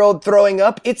 25-year-old throwing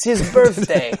up? It's his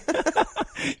birthday.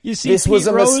 You see, this Pete was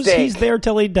a Rose, mistake. He's there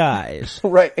till he dies.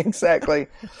 Right, exactly.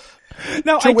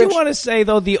 Now, I do want to say,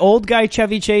 though, the old guy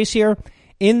Chevy Chase here,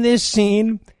 in this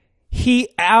scene, he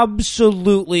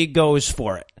absolutely goes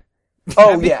for it.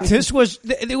 Oh, yeah.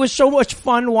 It was so much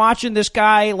fun watching this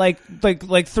guy like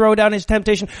throw down his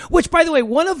temptation, which, by the way,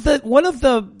 one of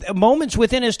the moments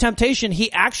within his temptation,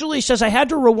 he actually says, I had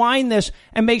to rewind this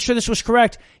and make sure this was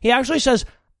correct. He actually says,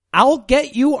 I'll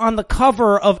get you on the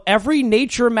cover of every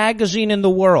nature magazine in the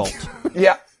world.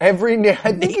 Yeah. I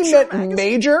think he meant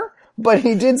major, but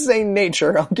he did say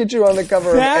nature. I'll get you on the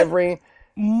cover of every.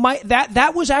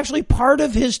 That was actually part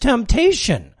of his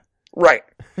temptation. Right.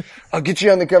 I'll get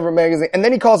you on the cover of magazine. And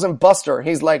then he calls him Buster.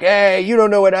 He's like, hey, you don't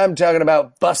know what I'm talking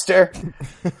about, Buster.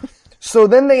 So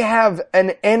then they have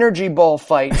an energy ball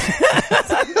fight,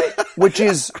 which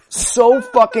is so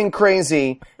fucking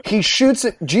crazy.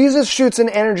 Jesus shoots an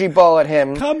energy ball at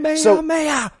him.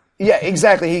 Kamehameha. Yeah,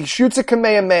 exactly. He shoots a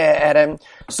Kamehameha at him.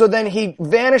 So then he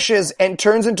vanishes and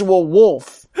turns into a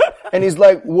wolf. And he's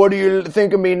like, what do you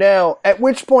think of me now? At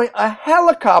which point a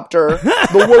helicopter,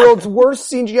 the world's worst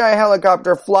CGI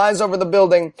helicopter, flies over the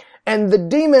building. And the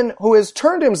demon, who has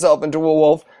turned himself into a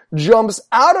wolf, jumps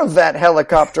out of that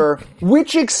helicopter,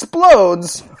 which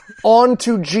explodes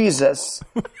onto Jesus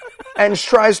and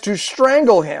tries to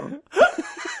strangle him.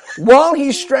 While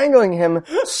he's strangling him,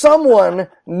 someone,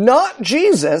 not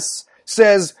Jesus,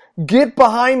 says, get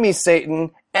behind me,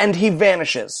 Satan, and he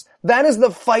vanishes. That is the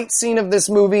fight scene of this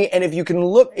movie, and if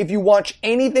you watch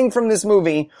anything from this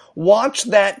movie, watch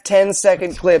that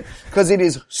 10-second clip, because it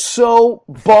is so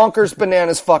bonkers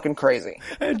bananas fucking crazy.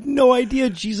 I had no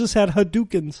idea Jesus had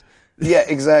Hadoukens. Yeah,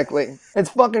 exactly. It's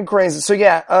fucking crazy. So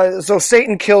yeah, so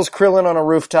Satan kills Krillin on a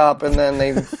rooftop, and then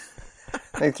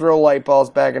they throw light balls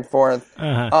back and forth.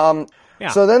 Yeah.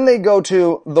 So then they go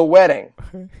to the wedding.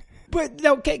 But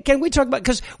now, can we talk about,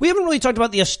 because we haven't really talked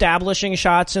about the establishing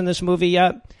shots in this movie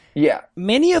yet. Yeah.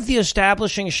 Many of the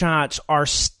establishing shots are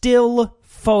still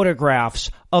photographs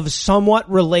of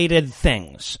somewhat related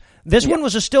things. This one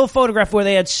was a still photograph where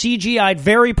they had CGI'd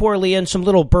very poorly and some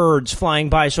little birds flying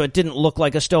by, so it didn't look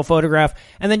like a still photograph.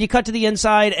 And then you cut to the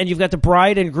inside, and you've got the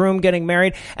bride and groom getting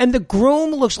married. And the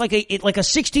groom looks like a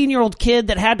 16-year-old kid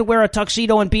that had to wear a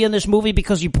tuxedo and be in this movie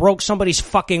because he broke somebody's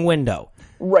fucking window.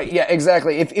 Right, yeah,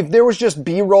 exactly. If there was just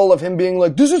B-roll of him being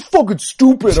like, this is fucking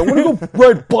stupid, I want to go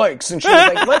ride bikes, and she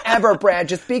was like, whatever, Brad,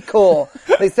 just be cool.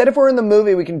 They said if we're in the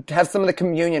movie, we can have some of the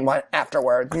communion wine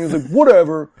afterwards. And he was like,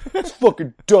 whatever, it's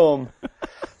fucking dumb.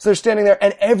 So they're standing there,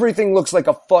 and everything looks like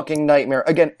a fucking nightmare.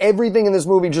 Again, everything in this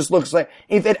movie just looks like,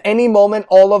 if at any moment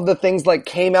all of the things like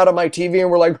came out of my TV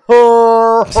and were like,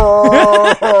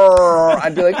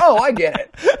 I'd be like, oh, I get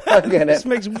it. This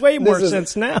makes way more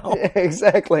sense now.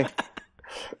 Exactly.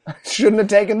 Shouldn't have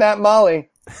taken that Molly.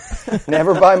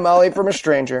 Never buy Molly from a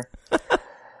stranger.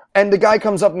 And the guy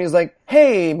comes up and he's like,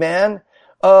 hey, man,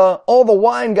 all the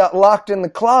wine got locked in the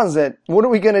closet. What are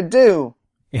we going to do?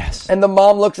 Yes. And the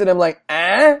mom looks at him like,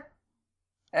 But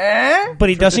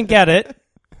he doesn't get it.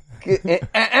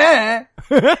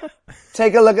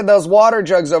 Take a look at those water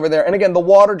jugs over there. And again, the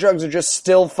water jugs are just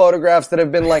still photographs that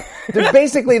have been like, they're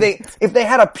basically if they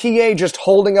had a PA just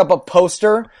holding up a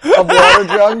poster of water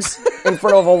jugs in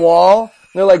front of a wall,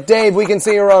 they're like, Dave, we can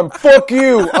see your arm. Fuck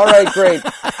you. All right, great.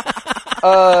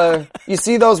 You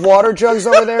see those water jugs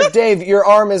over there? Dave, your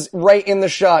arm is right in the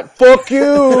shot. Fuck you.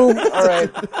 All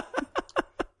right.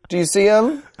 Do you see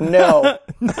him? No.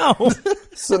 No.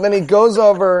 So then he goes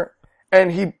over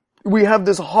and we have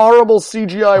this horrible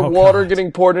CGI water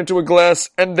getting poured into a glass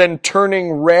and then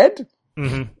turning red,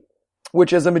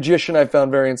 which as a magician I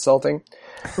found very insulting.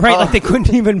 Right, like they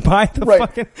couldn't even buy the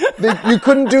fucking... You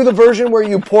couldn't do the version where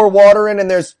you pour water in and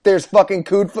there's fucking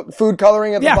food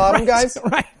coloring at the bottom, guys?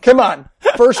 Right. Come on.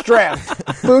 First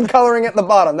draft. Food coloring at the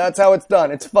bottom. That's how it's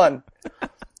done. It's fun.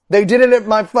 They did it at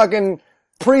my fucking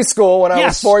preschool when I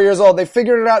was 4 years old. They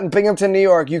figured it out in Binghamton, New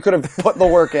York. You could have put the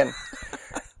work in.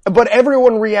 But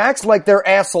everyone reacts like their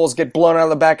assholes get blown out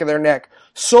of the back of their neck.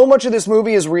 So much of this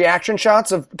movie is reaction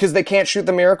shots because they can't shoot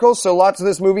the miracles. So lots of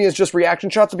this movie is just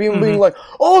reaction shots of people being like,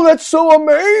 oh, that's so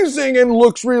amazing and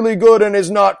looks really good and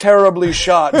is not terribly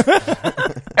shot.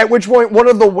 At which point one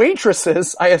of the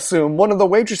waitresses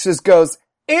goes,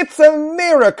 it's a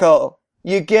miracle.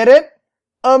 You get it?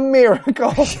 A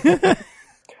miracle.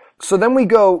 So then we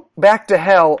go back to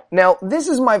hell. Now, this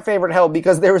is my favorite hell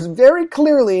because there is very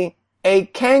clearly a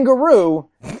kangaroo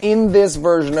in this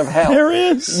version of hell. There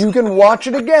is. You can watch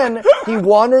it again. He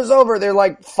wanders over. They're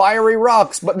like fiery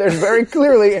rocks, but there's very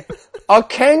clearly a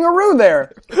kangaroo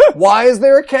there. Why is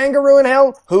there a kangaroo in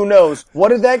hell? Who knows? What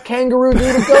did that kangaroo do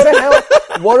to go to hell?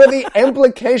 What are the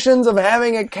implications of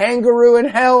having a kangaroo in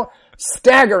hell?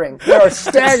 Staggering. There are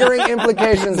staggering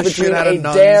implications between a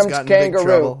damned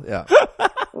kangaroo. Yeah.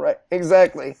 Right,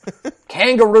 exactly.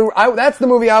 Kangaroo, that's the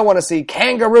movie I want to see.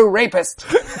 Kangaroo rapist.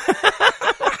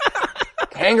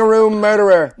 Kangaroo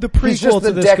murderer. The prequel He's just the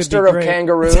to this Dexter could be of great.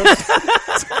 kangaroos.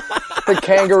 The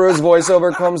kangaroo's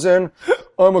voiceover comes in.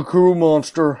 I'm a cool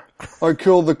monster. I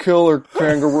kill the killer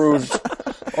kangaroos.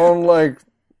 I'm like,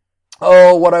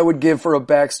 oh, what I would give for a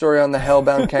backstory on the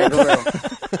hellbound kangaroo.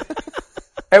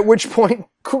 At which point,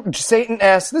 Satan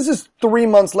asks, this is 3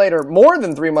 months later, more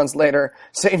than 3 months later,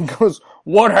 Satan goes,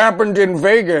 what happened in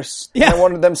Vegas? Yeah. And I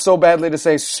wanted them so badly to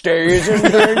say, stays in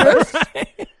Vegas?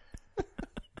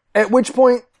 At which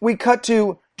point, we cut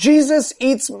to, Jesus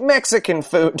eats Mexican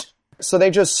food. So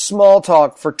they just small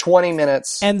talk for 20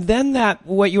 minutes. And then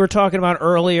what you were talking about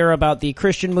earlier about the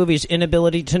Christian movie's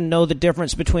inability to know the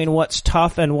difference between what's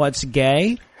tough and what's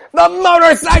gay. The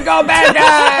motorcycle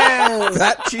bikers!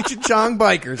 Fat Cheech and Chong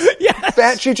bikers. Yes.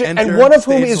 Fat Cheech, and Enter one of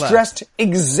whom stage is left. dressed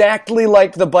exactly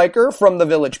like the biker from The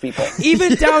Village People.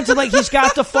 Even down to like he's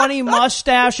got the funny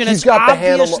mustache and He's it's got the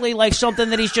handle- obviously like something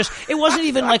that it wasn't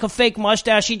even like a fake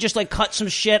mustache. He just like cut some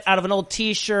shit out of an old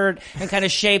t-shirt and kind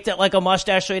of shaped it like a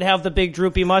mustache so he'd have the big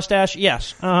droopy mustache.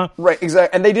 Yes. Uh-huh. Right,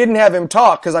 exactly. And they didn't have him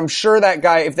talk, because I'm sure that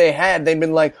guy, if they had, they'd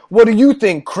been like, what do you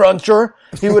think, Cruncher?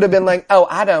 He would have been like, oh,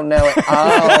 I don't know it.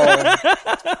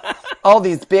 Oh. All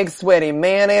these big sweaty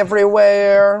men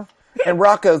everywhere. And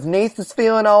Rocco's niece is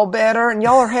feeling all better. And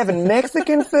y'all are having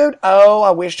Mexican food? Oh,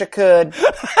 I wish I could.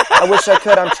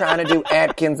 I'm trying to do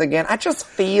Atkins again. I just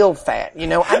feel fat, you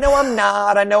know? I know I'm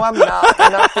not. I'm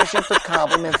not fishing for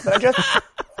compliments, but I just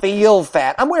feel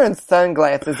fat. I'm wearing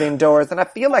sunglasses indoors, and I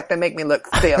feel like they make me look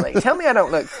silly. Tell me I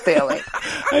don't look silly.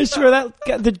 I swear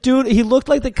the dude, he looked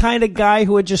like the kind of guy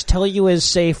who would just tell you his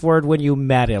safe word when you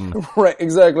met him. Right,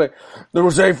 exactly. There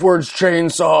was safe words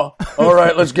chainsaw. All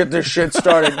right, let's get this shit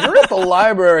started. You're at the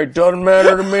library. Doesn't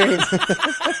matter to me.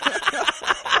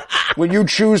 When you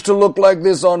choose to look like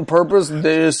this on purpose,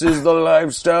 this is the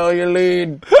lifestyle you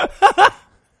lead.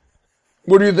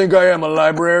 What do you think I am, a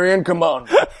librarian? Come on.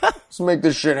 Let's make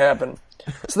this shit happen.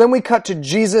 So then we cut to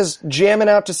Jesus jamming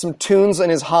out to some tunes in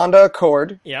his Honda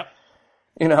Accord. Yep.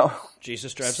 You know.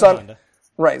 Jesus drives a Honda.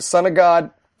 Right, son of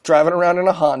God, driving around in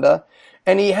a Honda.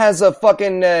 and he has a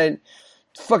fucking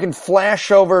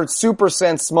flashover super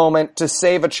sense moment to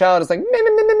save a child. It's like, meh,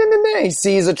 meh, meh, meh, meh, meh. He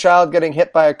sees a child getting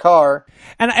hit by a car.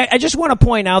 And I just want to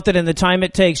point out that in the time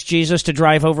it takes Jesus to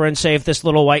drive over and save this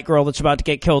little white girl that's about to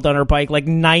get killed on her bike, like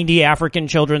 90 African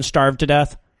children starved to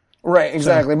death. Right,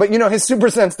 exactly. But, his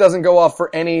super sense doesn't go off for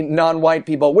any non-white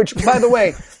people, which, by the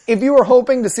way, if you were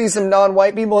hoping to see some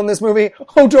non-white people in this movie,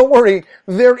 don't worry,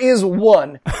 there is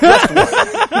one.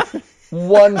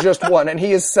 Just one, and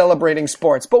he is celebrating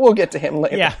sports, but we'll get to him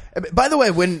later. Yeah. By the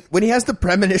way, when he has the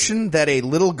premonition that a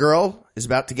little girl is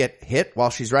about to get hit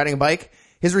while she's riding a bike,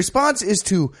 his response is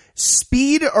to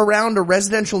speed around a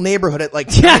residential neighborhood at like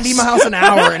 90 miles an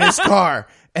hour in his car,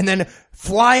 and then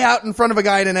fly out in front of a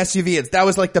guy in an SUV. That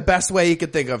was like the best way you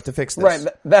could think of to fix this. Right.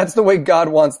 That's the way God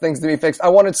wants things to be fixed. I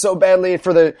wanted so badly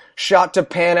for the shot to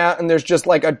pan out and there's just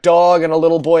like a dog and a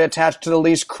little boy attached to the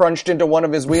leash crunched into one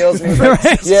of his wheels. And he's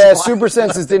like, yeah, Super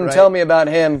Senses didn't tell me about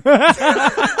him.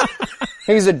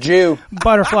 He's a Jew.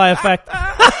 Butterfly effect.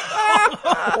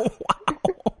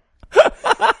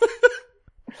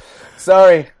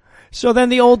 Sorry. So then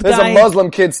the old There's guy... a Muslim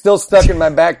kid still stuck in my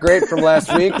back grate from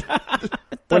last week.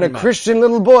 When a Christian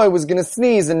little boy was going to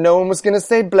sneeze and no one was going to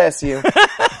say bless you.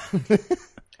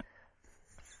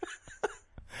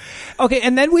 Okay,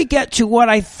 and then we get to what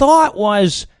I thought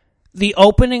was the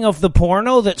opening of the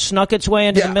porno that snuck its way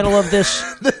into the middle of this.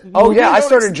 Oh yeah, I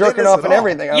started jerking off and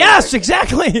everything. Yes,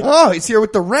 exactly. Oh, he's here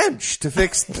with the wrench to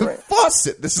fix the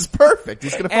faucet. This is perfect.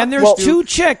 He's going to. And there's two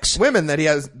chicks, women that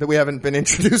we haven't been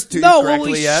introduced to. No,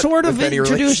 correctly well, we yet sort of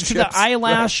introduced to the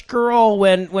eyelash girl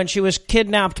when she was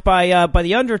kidnapped by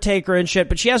the Undertaker and shit,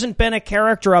 but she hasn't been a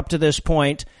character up to this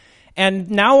point. And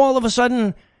now all of a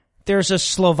sudden, there's a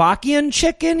Slovakian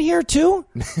chick in here too?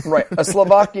 Right, a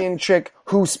Slovakian chick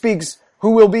who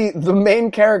will be the main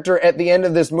character at the end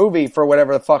of this movie for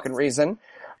whatever the fucking reason.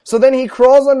 So then he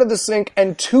crawls under the sink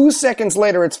and 2 seconds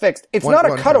later it's fixed. It's not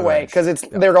a cutaway because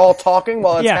they're all talking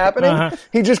while it's happening. Uh-huh.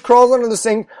 He just crawls under the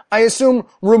sink, I assume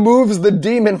removes the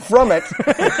demon from it.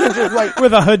 Just like,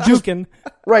 with a Hadouken.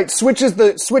 Right, switches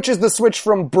the switch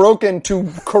from broken to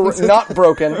not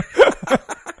broken.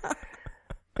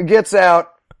 Gets out.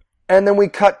 And then we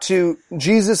cut to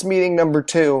Jesus meeting number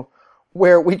 2,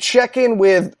 where we check in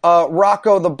with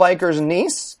Rocco the biker's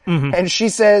niece, and she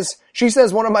says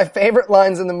one of my favorite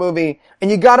lines in the movie,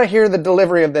 and you gotta hear the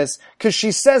delivery of this, because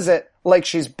she says it like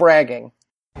she's bragging.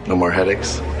 No more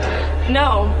headaches?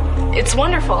 No, it's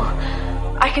wonderful.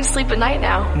 I can sleep at night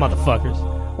now. Motherfuckers.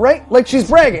 Right? Like she's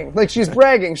bragging.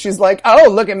 She's like,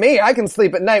 oh, look at me. I can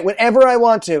sleep at night whenever I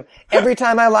want to. Every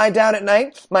time I lie down at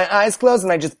night, my eyes close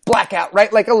and I just black out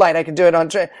right like a light. I can do it on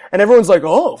train. And everyone's like,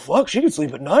 oh, fuck, she can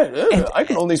sleep at night. I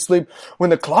can only sleep when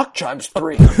the clock chimes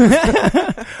 3.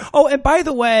 Oh, and by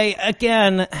the way,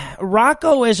 again,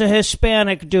 Rocco is a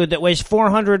Hispanic dude that weighs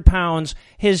 400 pounds.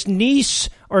 His niece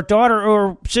or daughter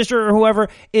or sister or whoever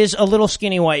is a little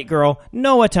skinny white girl.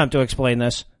 No attempt to explain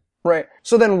this. Right.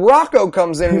 So then Rocco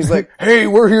comes in and he's like, hey,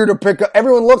 we're here to pick up.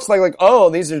 Everyone looks like, oh,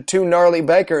 these are 2 gnarly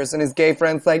bikers. And his gay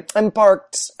friend's like, I'm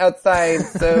parked outside,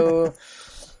 so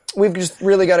we've just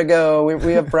really got to go.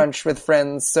 We have brunch with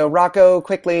friends. So Rocco,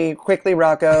 quickly,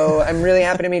 Rocco. I'm really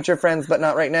happy to meet your friends, but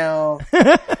not right now.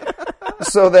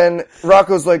 So then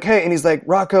Rocco's like, hey, and he's like,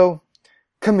 Rocco,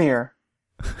 come here.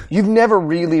 You've never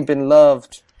really been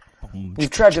loved.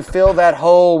 You've tried to fill that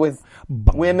hole with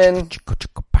women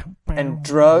and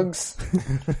drugs.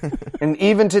 And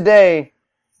even today,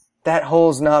 that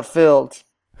hole's not filled.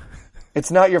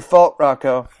 It's not your fault,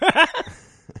 Rocco.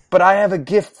 But I have a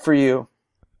gift for you.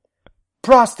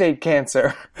 Prostate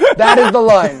cancer. That is the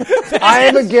line. I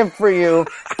have a gift for you.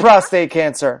 Prostate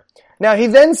cancer. Now he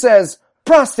then says,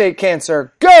 prostate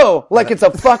cancer, go! Like it's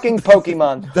a fucking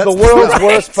Pokemon. The world's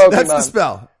worst Pokemon. That's the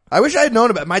spell. I wish I had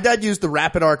known about it. My dad used the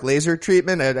rapid arc laser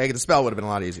treatment. The spell would have been a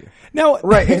lot easier. Now,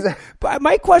 right.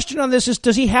 My question on this is,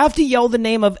 does he have to yell the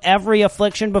name of every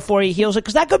affliction before he heals it?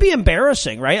 Because that could be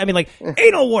embarrassing, right? I mean, like,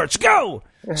 anal warts, go!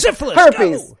 Syphilis,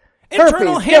 herpes. Go!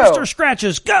 Internal herpes, hamster go.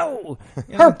 Scratches, go!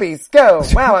 Herpes, go!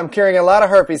 Wow, I'm carrying a lot of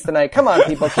herpes tonight. Come on,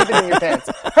 people, keep it in your pants.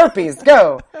 Herpes,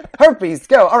 go! Herpes,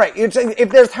 go! All right, if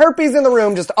there's herpes in the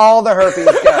room, just all the herpes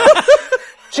go.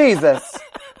 Jesus.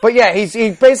 But yeah,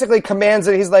 he basically commands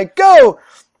it. He's like, go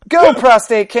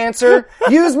prostate cancer,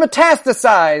 use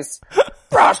metastasize.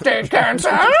 Prostate cancer?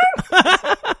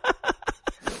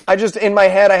 In my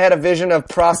head, I had a vision of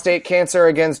prostate cancer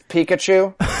against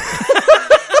Pikachu.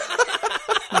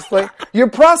 Just like,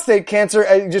 your prostate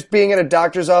cancer, just being in a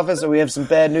doctor's office, we have some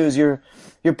bad news. Your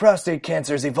prostate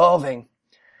cancer is evolving.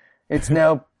 It's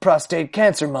now prostate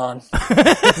cancer-mon.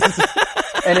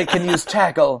 And it can use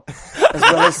tackle as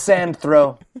well as sand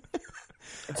throw.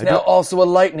 It's now also a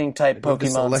lightning type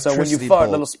Pokemon, so when you electricity fart,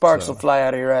 bolt, little sparks so. will fly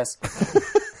out of your ass.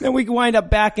 Then we wind up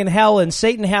back in hell, and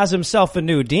Satan has himself a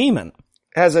new demon.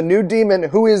 Has a new demon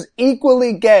who is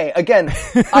equally gay. Again,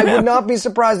 I would not be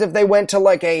surprised if they went to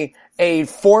like a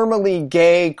formerly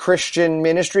gay Christian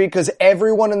ministry, because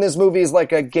everyone in this movie is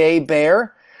like a gay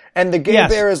bear, and the gay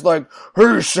bear is like,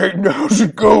 "Hey Satan, how's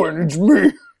it going? It's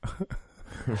me."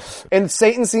 And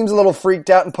Satan seems a little freaked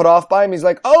out and put off by him. He's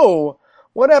like, "Oh,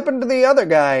 what happened to the other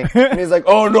guy?" And he's like,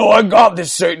 "Oh no, I got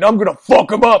this, Satan. I'm gonna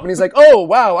fuck him up." And he's like, "Oh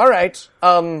wow, all right.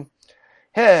 A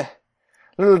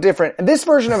little different." And this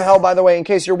version of hell, by the way, in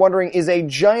case you're wondering, is a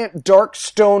giant dark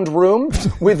stoned room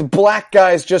with black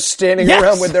guys just standing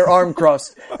around with their arm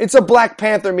crossed. It's a Black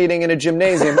Panther meeting in a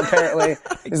gymnasium, apparently,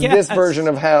 is this version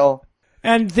of hell.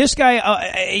 And this guy,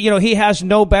 he has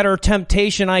no better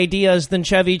temptation ideas than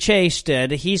Chevy Chase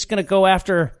did. He's going to go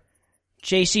after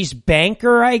JC's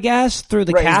banker, I guess, through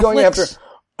the Catholics. He's going after,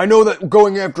 I know that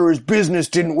going after his business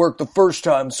didn't work the first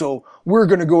time, so we're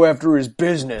going to go after his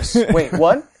business. Wait,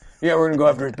 what? Yeah, we're going to go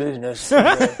after his business.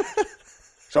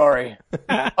 Sorry.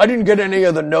 I didn't get any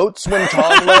of the notes when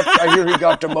Tom left. I hear he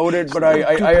got demoted, but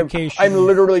I'm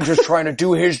literally just trying to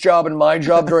do his job and my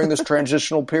job during this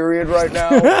transitional period right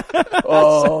now.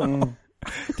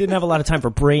 Didn't have a lot of time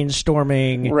for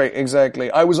brainstorming. Right,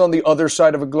 exactly. I was on the other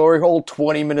side of a glory hole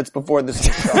 20 minutes before this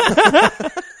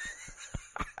shot.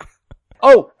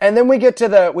 Oh, and then we get to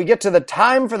the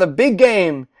time for the big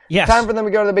game. Yes. Time for them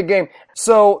to go to the big game.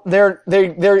 So they're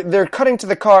cutting to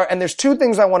the car, and there's two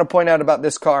things I want to point out about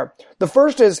this car. The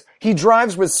first is he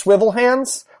drives with swivel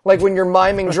hands, like when you're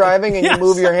miming driving and you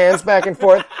move your hands back and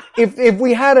forth. If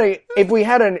we had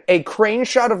a crane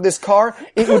shot of this car,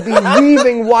 it would be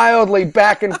weaving wildly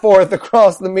back and forth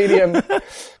across the medium.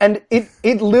 And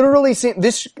it literally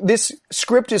seems, this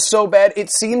script is so bad, it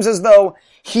seems as though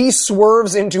he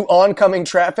swerves into oncoming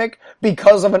traffic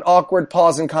because of an awkward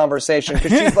pause in conversation.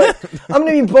 Because she's like, "I'm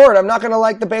going to be bored. I'm not going to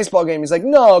like the baseball game." He's like,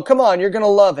 "No, come on. You're going to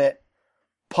love it."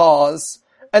 Pause.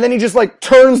 And then he just like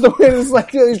turns the way.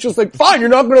 He's just like, "Fine, you're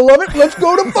not going to love it. Let's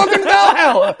go to fucking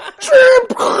Valhalla."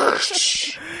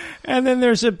 And then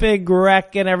there's a big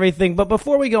wreck and everything. But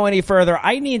before we go any further,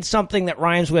 I need something that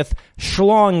rhymes with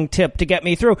schlong tip to get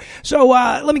me through. So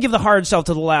let me give the hard sell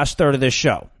to the last third of this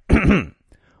show.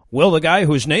 Will the guy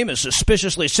whose name is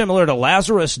suspiciously similar to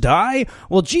Lazarus die?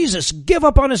 Will Jesus give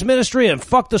up on his ministry and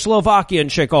fuck the Slovakian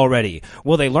chick already?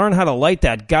 Will they learn how to light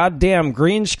that goddamn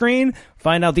green screen?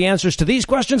 Find out the answers to these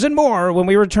questions and more when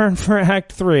we return for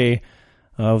Act 3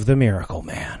 of The Miracle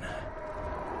Man.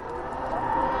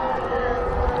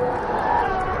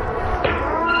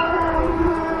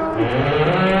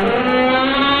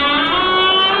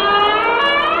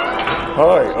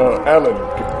 Hi,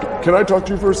 Alan. Can I talk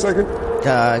to you for a second?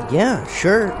 Yeah,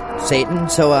 sure, Satan.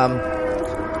 So,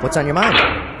 what's on your mind?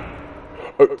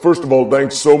 First of all,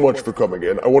 thanks so much for coming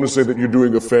in. I want to say that you're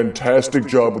doing a fantastic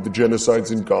job with the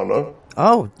genocides in Ghana.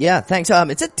 Oh, yeah, thanks.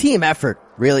 It's a team effort,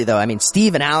 really, though. I mean,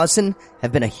 Steve and Allison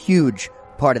have been a huge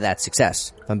part of that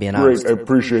success, if I'm being honest. Great, I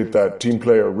appreciate that. Team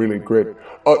player, really great.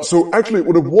 So actually,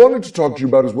 what I wanted to talk to you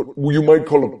about is what you might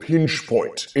call a pinch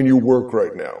point in your work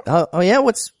right now. Oh yeah?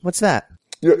 What's that?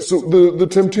 Yeah, so the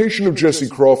temptation of Jesse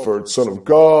Crawford, Son of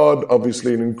God,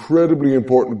 obviously an incredibly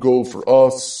important goal for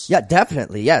us. Yeah,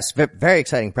 definitely, yes. Very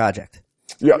exciting project.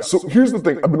 Yeah, so here's the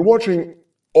thing. I've been watching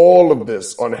all of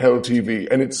this on Hell TV,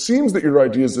 and it seems that your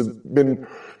ideas have been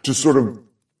to sort of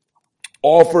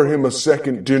offer him a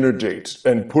second dinner date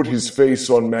and put his face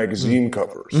on magazine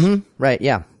covers. Mm-hmm. Right,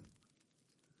 yeah.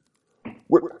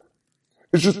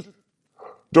 It's just,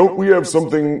 don't we have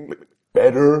something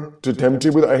better to tempt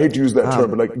him with? I hate to use that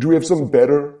term, but like, do we have something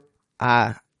better?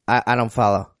 I don't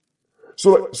follow.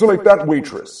 So like that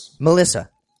waitress. Melissa.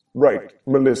 Right,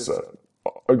 Melissa.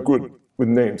 Good with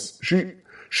names.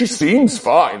 She seems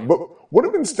fine, but what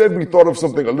if instead we thought of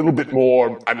something a little bit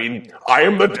more, I mean, I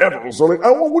am the devil, so like,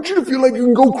 I want you to feel like you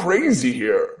can go crazy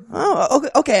here. Oh,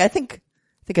 okay, I think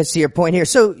I see your point here.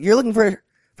 So you're looking for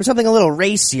something a little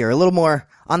racier, a little more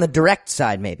on the direct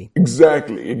side, maybe.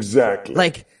 Exactly.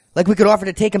 Like we could offer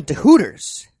to take him to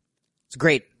Hooters. It's a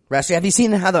great restaurant. Have you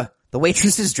seen how the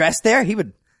waitress is dressed there? He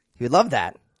would love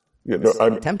that. Yeah, no,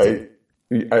 I've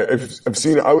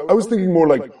seen it. I was thinking more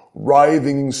like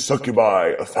writhing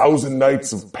succubi, 1,000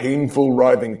 nights of painful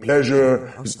writhing pleasure,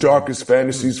 his darkest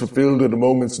fantasies fulfilled at a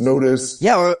moment's notice.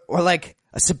 Yeah, or like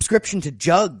a subscription to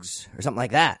Jugs or something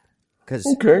like that.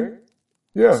 Okay.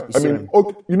 Yeah, I mean,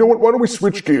 you know what? Why don't we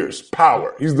switch gears?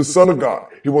 Power. He's the Son of God.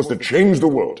 He wants to change the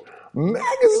world.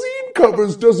 Magazine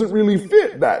covers doesn't really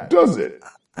fit that, does it?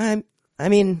 I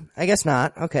mean, I guess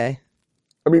not. Okay.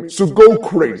 I mean, so go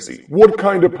crazy. What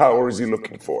kind of power is he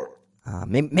looking for?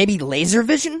 Maybe laser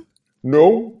vision?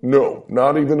 No,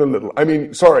 not even a little. I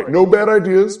mean, sorry, no bad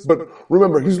ideas, but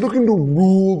remember, he's looking to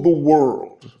rule the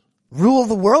world. Rule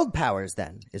the world powers,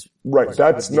 then? Right,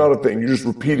 that's not a thing. You just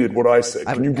repeated what I said.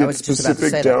 Can you get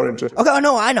specific down into... Okay,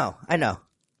 no, I know.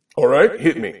 All right,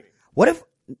 hit me. What if...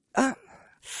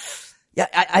 Yeah,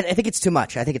 I think it's too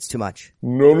much.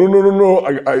 No.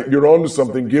 You're on to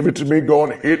something. Give it to me. Go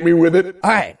on, hit me with it.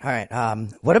 All right.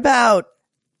 What about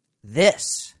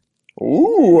this?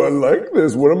 Ooh, I like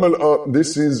this. What am I?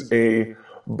 This is a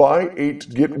buy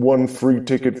 8, get 1 free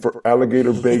ticket for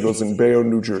Alligator Bagels in Bayonne,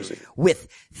 New Jersey. With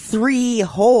 3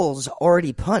 holes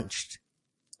already punched.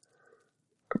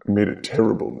 I made a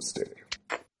terrible mistake.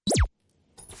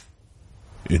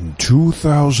 In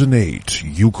 2008,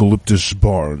 Eucalyptus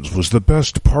Barnes was the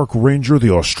best park ranger the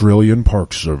Australian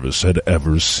Park Service had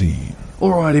ever seen.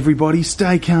 Alright everybody,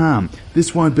 stay calm.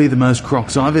 This won't be the most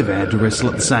crocs I've ever had to wrestle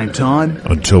at the same time.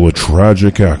 Until a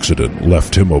tragic accident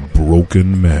left him a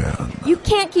broken man. You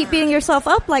can't keep beating yourself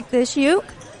up like this, Uke.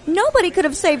 Nobody could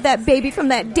have saved that baby from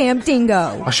that damn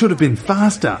dingo. I should have been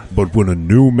faster. But when a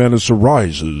new menace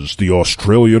arises, the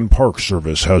Australian Park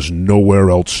Service has nowhere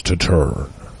else to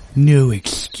turn. No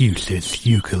excuses,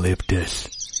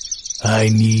 Eucalyptus. I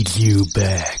need you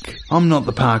back. I'm not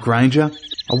the park ranger.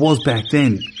 I was back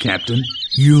then, Captain.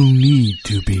 You'll need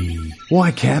to be.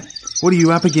 Why, Cap? What are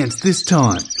you up against this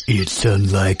time? It's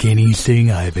unlike anything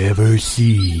I've ever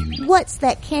seen. What's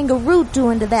that kangaroo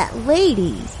doing to that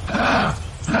lady?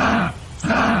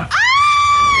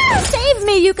 Save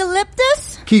me,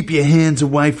 Eucalyptus! Keep your hands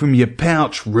away from your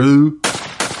pouch, Roo.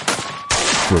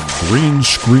 From Green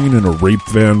Screen and a Rape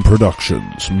Van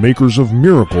Productions, makers of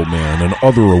Miracle Man and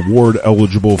other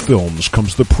award-eligible films,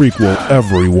 comes the prequel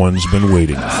everyone's been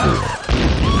waiting for.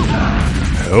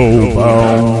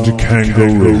 Hellbound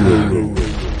Kangaroo.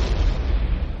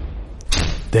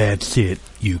 That's it,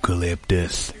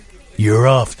 Eucalyptus. You're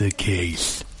off the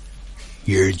case.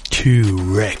 You're too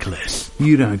reckless.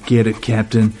 You don't get it,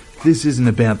 Captain. This isn't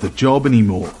about the job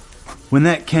anymore. When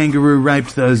that kangaroo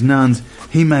raped those nuns,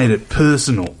 he made it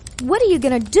personal. What are you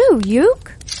gonna do,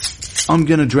 Uke? I'm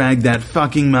gonna drag that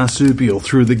fucking marsupial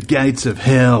through the gates of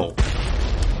hell.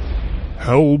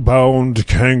 Hellbound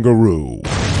Kangaroo.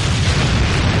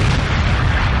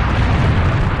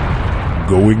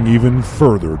 Going even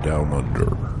further down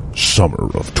under. Summer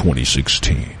of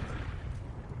 2016.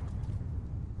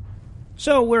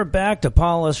 So we're back to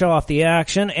polish off the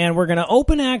action, and we're going to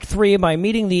open Act 3 by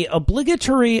meeting the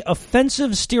obligatory,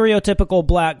 offensive, stereotypical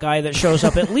black guy that shows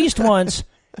up at least once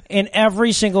in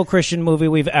every single Christian movie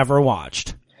we've ever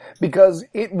watched. Because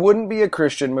it wouldn't be a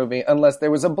Christian movie unless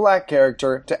there was a black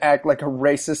character to act like a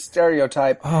racist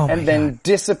stereotype and then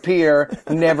disappear,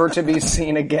 never to be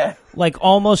seen again. Like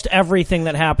almost everything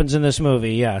that happens in this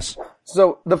movie, yes.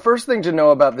 So the first thing to know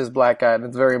about this black guy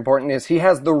that's very important is he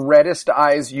has the reddest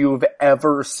eyes you've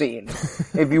ever seen.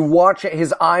 If you watch it,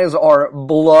 his eyes are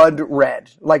blood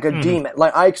red, like a demon.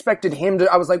 Like I expected him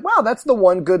to, I was like, wow, that's the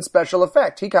one good special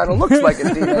effect. He kind of looks like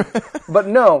a demon. But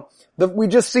no, we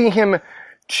just see him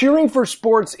cheering for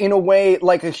sports in a way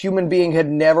like a human being had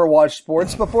never watched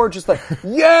sports before. Just like,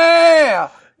 yeah!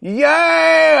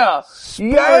 Yeah!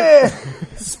 Yeah!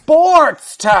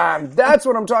 Sports time! That's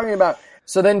what I'm talking about.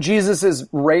 So then Jesus'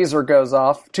 razor goes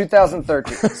off.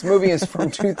 2013. This movie is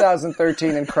from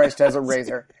 2013 and Christ has a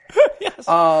razor. Yes.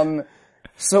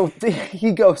 So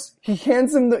he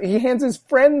hands his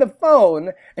friend the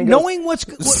phone and goes, knowing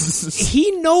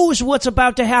he knows what's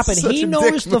about to happen. He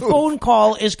knows the phone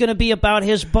call is going to be about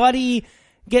his buddy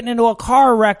getting into a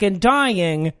car wreck and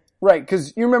dying. Right,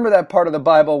 because you remember that part of the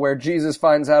Bible where Jesus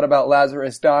finds out about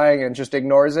Lazarus dying and just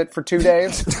ignores it for 2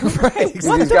 days? Right.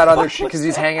 Because he's got other shit, because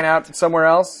he's hanging out somewhere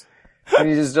else, and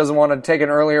he just doesn't want to take an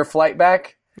earlier flight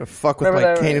back. Fuck with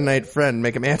my Canaanite friend,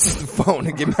 make him answer the phone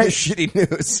and give me the shitty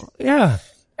news. Yeah.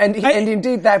 And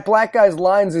indeed, that black guy's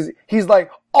lines is, he's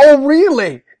like, oh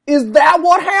really? Is that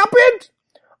what happened?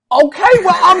 Okay,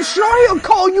 well I'm sure he'll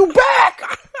call you back.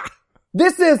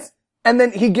 And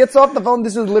then he gets off the phone.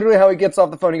 This is literally how he gets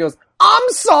off the phone. He goes, I'm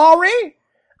sorry,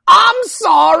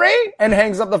 and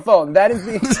hangs up the phone. That is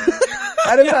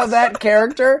how that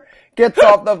character gets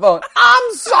off the phone.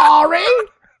 I'm sorry.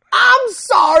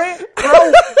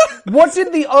 What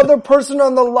did the other person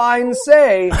on the line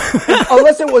say?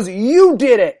 Unless it was, you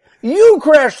did it. You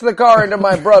crashed the car into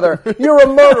my brother. You're a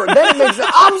murderer. Then it makes it,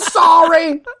 I'm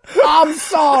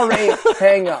sorry.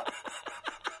 Hang up.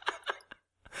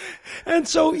 And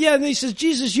so, yeah, and he says,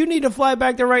 Jesus, you need to fly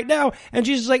back there right now. And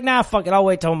Jesus is like, nah, fuck it, I'll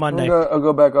wait till Monday. I'll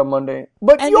go back on Monday.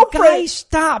 But and the guy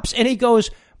stops and he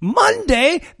goes,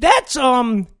 Monday? That's,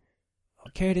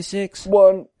 carry to 6.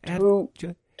 1, 2,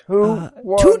 1.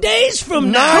 2 days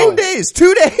from now. 9 days.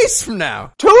 2 days from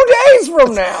now. 2 days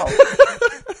from now.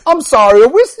 I'm sorry. Are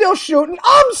we still shooting?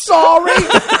 I'm sorry.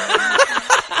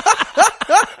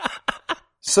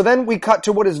 So then we cut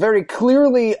to what is very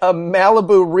clearly a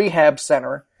Malibu rehab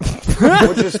center,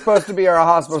 which is supposed to be our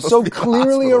hospital. So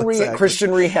clearly a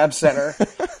Christian rehab center.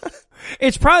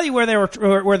 It's probably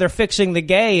where they're fixing the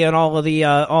gay and all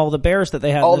the bears that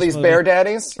they have. All in this these movie. bear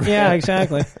daddies? Yeah,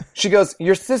 exactly. She goes,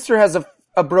 your sister has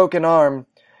a broken arm,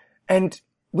 and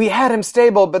we had him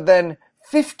stable, but then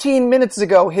 15 minutes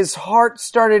ago, his heart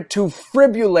started to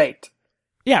fibrillate.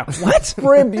 Yeah, what?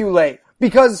 Fibrillate.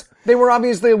 Because they were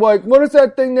obviously like, what is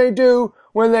that thing they do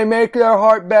when they make their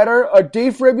heart better? A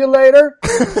defibrillator?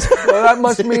 Well, that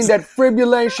must mean that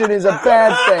fibrillation is a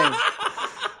bad thing.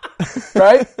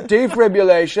 Right?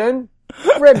 Defibrillation.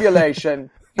 Fibrillation.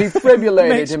 He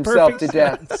fibrillated himself to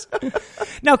death.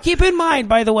 Now, keep in mind,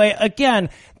 by the way, again,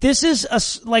 this is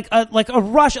like a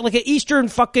Russian, like an Eastern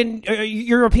fucking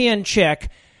European chick,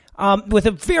 with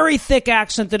a very thick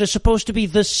accent that is supposed to be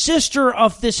the sister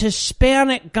of this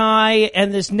Hispanic guy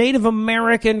and this Native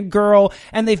American girl,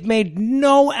 and they've made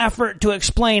no effort to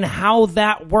explain how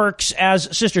that works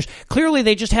as sisters. Clearly,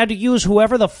 they just had to use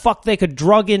whoever the fuck they could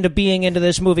drug into being into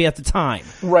this movie at the time.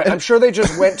 Right. I'm sure they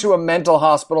just went to a mental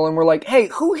hospital and were like, hey,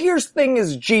 who here's thing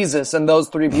is Jesus? And those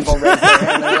 3 people raised their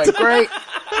hand. They're like, great,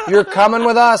 you're coming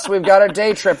with us. We've got a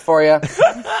day trip for you.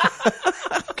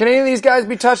 Can any of these guys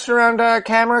be touched around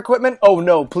camera equipment? Oh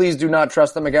no, please do not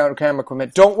trust them around camera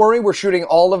equipment. Don't worry, we're shooting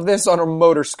all of this on a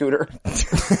motor scooter.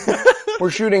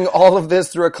 We're shooting all of this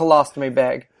through a colostomy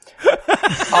bag.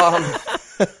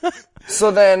 So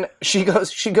then she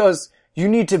goes, you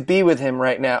need to be with him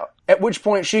right now. At which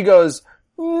point she goes,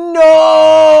 no!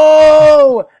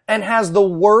 And has the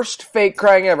worst fake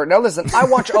crying ever. Now listen, I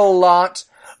watch a lot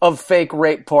of fake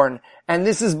rape porn. And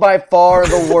this is by far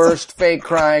the worst fake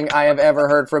crying I have ever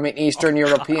heard from an Eastern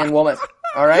European woman.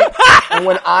 All right? And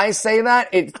when I say that,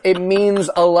 it means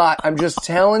a lot. I'm just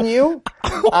telling you.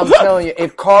 I'm telling you.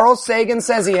 If Carl Sagan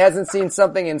says he hasn't seen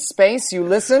something in space, you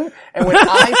listen. And when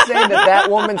I say that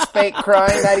woman's fake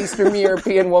crying, that Eastern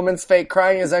European woman's fake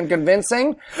crying is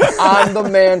unconvincing, I'm the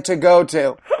man to go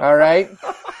to. All right?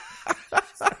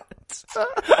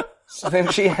 So then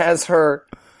she has her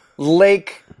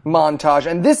lake montage.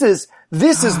 And this is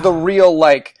the real,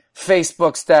 like,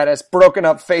 Facebook status, broken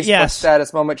up Facebook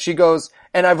status moment. She goes,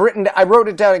 and I wrote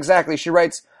it down exactly. She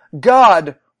writes,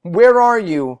 God, where are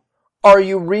you? Are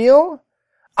you real?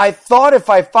 I thought if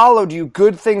I followed you,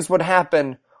 good things would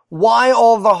happen. Why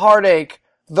all the heartache,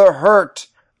 the hurt,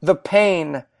 the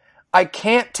pain? I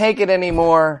can't take it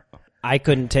anymore. I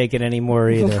couldn't take it anymore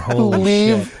either. Holy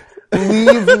shit.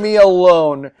 Leave me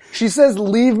alone. She says,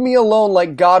 leave me alone,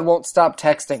 like God won't stop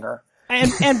texting her.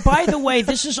 And by the way,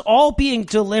 this is all being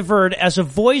delivered as a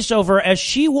voiceover as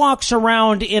she walks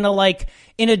around in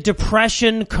a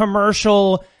depression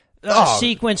commercial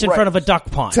sequence in front of a duck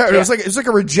pond. It was like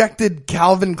a rejected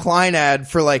Calvin Klein ad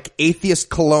for like atheist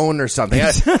cologne or something.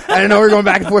 I don't know. We're going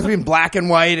back and forth between black and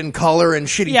white and color and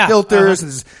shitty filters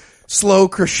and this slow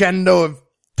crescendo of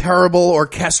terrible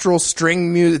orchestral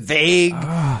string music, vague,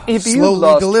 if you slowly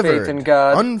lost delivered, faith in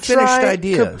God, unfinished try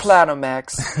ideas.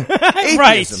 Kaplanomax.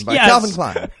 Atheism by Calvin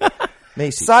Klein.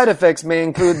 Macy's. Side effects may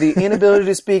include the inability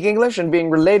to speak English and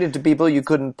being related to people you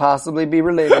couldn't possibly be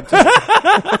related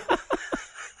to.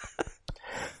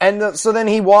 And so then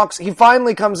he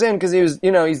finally comes in because he's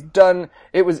done,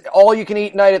 it was all you can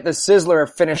eat night at the Sizzler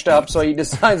finished up, so he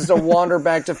decides to wander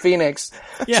back to Phoenix.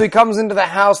 Yeah. So he comes into the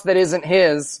house that isn't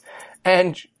his,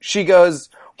 and she goes,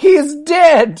 he's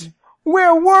dead!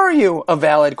 Where were you? A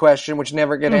valid question, which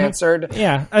never get answered.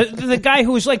 Yeah. The guy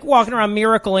who's like walking around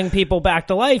miracling people back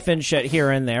to life and shit here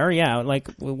and there, like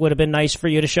would have been nice for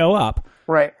you to show up.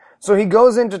 Right. So he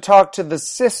goes in to talk to the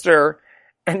sister,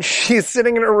 and she's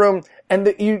sitting in her room, and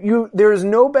there is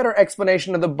no better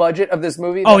explanation of the budget of this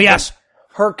movie. Oh, yes.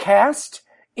 Her cast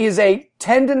is a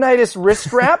tendonitis wrist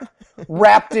strap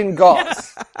wrapped in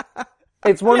gauze.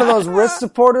 It's one of those wrist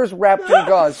supporters wrapped in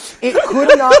gauze. It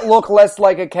could not look less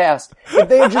like a cast. If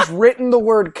they had just written the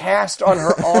word cast on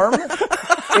her arm,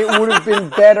 it would have been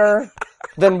better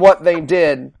than what they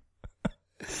did.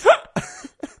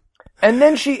 And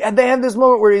then they have this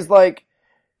moment where he's like,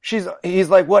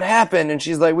 what happened? And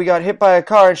she's like, we got hit by a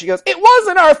car. And she goes, it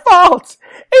wasn't our fault.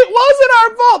 It wasn't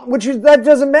our fault. That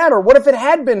doesn't matter. What if it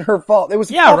had been her fault? It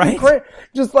was fucking crazy.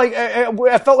 Just like,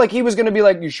 I felt like he was going to be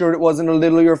like, you sure it wasn't a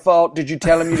little your fault? Did you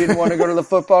tell him you didn't want to go to the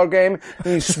football game?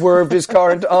 And he swerved his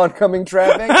car into oncoming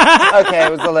traffic? Okay,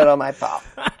 it was a little my fault.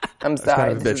 I'm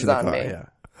sorry. This is on me.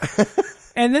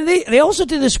 And then they also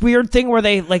did this weird thing where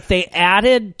they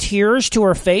added tears to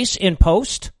her face in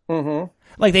post. Mm-hmm.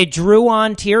 Like they drew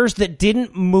on tears that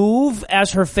didn't move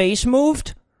as her face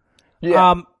moved.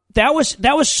 Yeah. That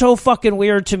was so fucking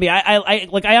weird to me.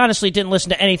 I honestly didn't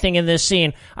listen to anything in this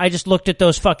scene. I just looked at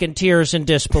those fucking tears in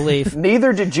disbelief.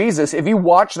 Neither did Jesus. If you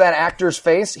watch that actor's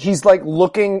face, he's like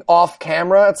looking off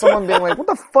camera at someone being like, what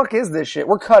the fuck is this shit?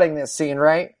 We're cutting this scene,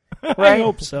 right? Right? I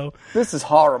hope so. This is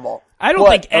horrible. I don't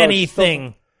think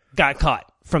anything got cut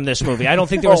from this movie. I don't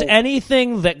think there was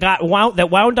anything that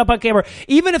wound up on camera.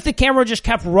 Even if the camera just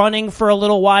kept running for a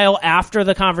little while after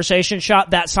the conversation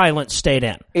shot, that silence stayed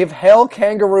in. If Hell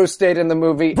Kangaroo stayed in the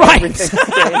movie, everything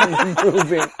stayed in the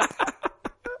movie.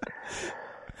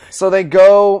 So they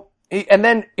go, and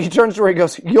then he turns to her, he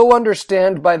goes, you'll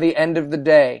understand by the end of the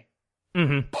day.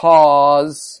 Mm-hmm.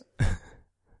 Pause.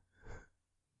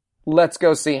 Let's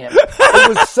go see him. It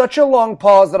was such a long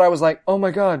pause that I was like, oh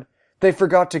my God, they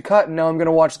forgot to cut and now I'm going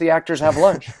to watch the actors have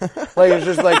lunch. Like, it's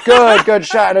just like, good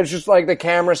shot. And it's just like the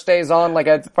camera stays on like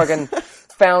a fucking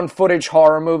found footage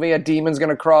horror movie. A demon's going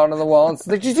to crawl into the wall. And it's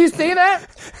like, did you see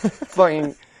that?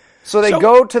 Fucking. So they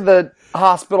go to the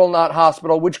hospital, not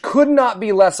hospital, which could not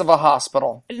be less of a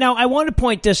hospital. Now, I want to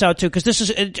point this out too, because this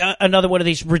is another one of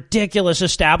these ridiculous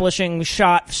establishing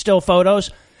shot still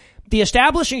photos. The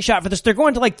establishing shot for this, they're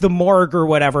going to like the morgue or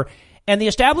whatever, and the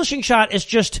establishing shot is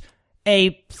just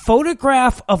a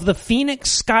photograph of the Phoenix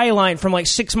skyline from like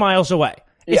 6 miles away.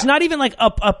 Yeah. It's not even like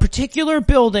a particular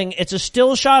building. It's a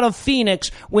still shot of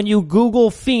Phoenix when you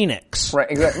Google Phoenix. Right,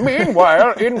 exactly.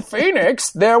 Meanwhile, in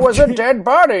Phoenix, there was a dead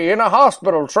body in a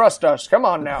hospital. Trust us. Come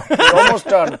on now. We're almost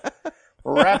done.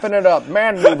 Wrapping it up.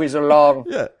 Man, movies are long.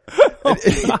 Yeah.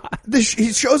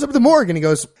 He shows up at the morgue and he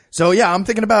goes, so yeah, I'm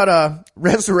thinking about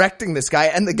resurrecting this guy.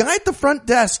 And the guy at the front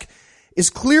desk is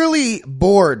clearly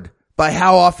bored by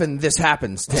how often this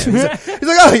happens to him. He's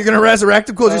like, oh, you're going to resurrect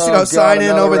him? Cool. Just, sign in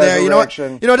over there. You know what?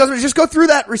 It doesn't, just go through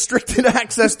that restricted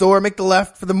access door, make the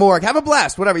left for the morgue. Have a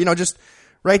blast. Whatever. Just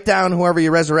write down whoever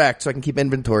you resurrect so I can keep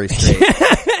inventory straight.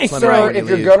 Sir, if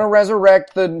you're going to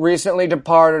resurrect the recently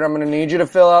departed, I'm going to need you to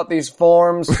fill out these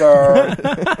forms, sir.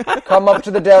 Come up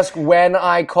to the desk when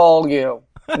I call you.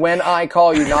 When I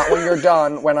call you, not when you're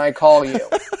done, when I call you.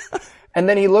 And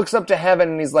then he looks up to heaven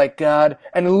and he's like, God.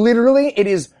 And literally, it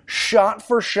is shot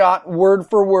for shot, word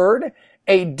for word,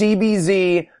 a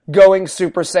DBZ going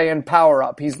Super Saiyan power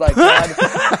up. He's like, God,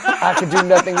 I could do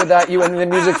nothing without you. And the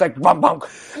music's like, bunk, bunk.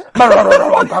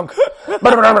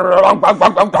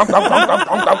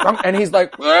 And he's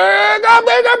like,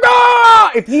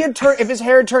 if his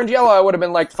hair had turned yellow, I would have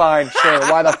been like, fine, sure,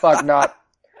 why the fuck not?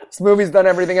 This movie's done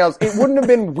everything else. It wouldn't have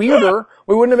been weirder.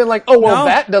 We wouldn't have been like, oh, well,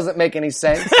 that doesn't make any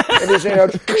sense. It is,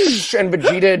 and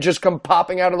Vegeta had just come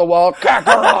popping out of the wall.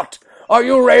 Kakarot, are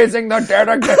you raising the dead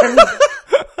again?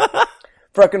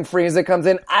 Frickin' Frieza comes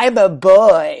in. I'm a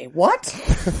boy. What?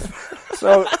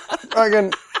 So,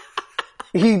 fucking,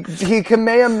 he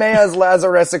Kamehamehas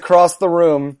Lazarus across the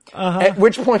room, at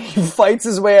which point he fights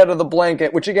his way out of the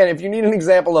blanket, which again, if you need an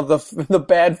example of the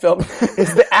bad film,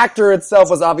 is the actor itself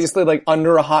was obviously like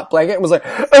under a hot blanket and was like,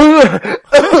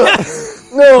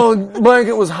 no,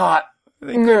 blanket was hot.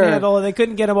 They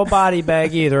couldn't get him a body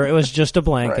bag either. It was just a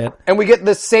blanket. Right. And we get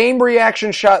the same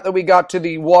reaction shot that we got to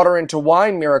the water into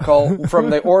wine miracle from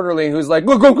the orderly who's like,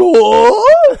 that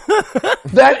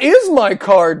is my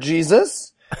card,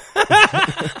 Jesus.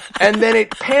 And then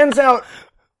it pans out.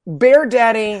 Bear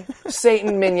Daddy,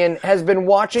 Satan Minion, has been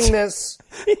watching this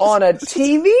on a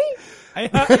TV?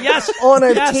 Yes. On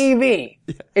a TV.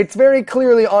 It's very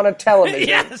clearly on a television.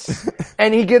 Yes.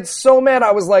 And he gets so mad,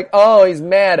 I was like, oh, he's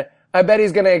mad. I bet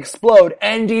he's going to explode.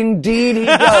 And indeed he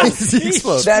does. He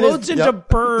explodes into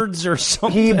birds or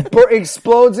something. He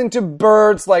explodes into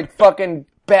birds like fucking,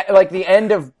 like the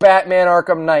end of Batman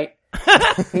Arkham Knight.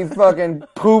 He fucking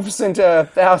poofs into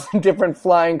 1,000 different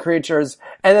flying creatures.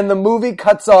 And then the movie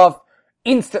cuts off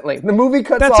instantly. The movie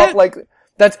cuts off like,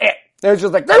 that's it. There's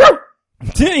just like,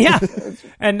 yeah.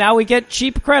 And now we get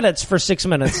cheap credits for 6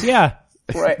 minutes. Yeah.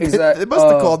 Right, exactly. They must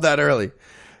have called that early.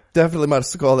 Definitely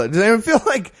must have called that. Does anyone feel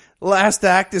like last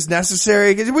act is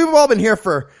necessary? Because we've all been here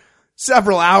for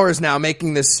several hours now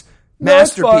making this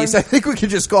masterpiece. I think we could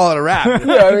just call it a wrap.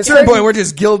 At a certain point, we're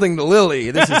just gilding the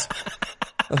lily. This is...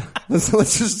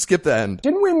 let's just skip the end.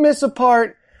 Didn't we miss a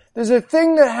part? There's a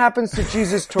thing that happens to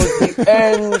Jesus towards the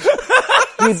end.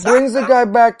 He brings the guy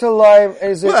back to life.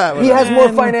 He has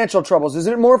more financial troubles. Is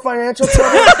it more financial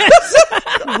troubles?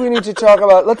 We need to talk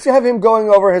about. Let's have him going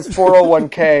over his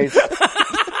 401k.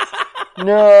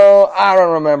 No, I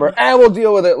don't remember. We'll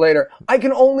deal with it later. I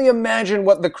can only imagine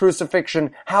how the crucifixion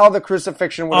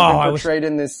would have been portrayed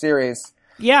in this series.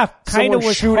 Yeah, kind of Someone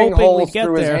was shooting hoping holes we'd get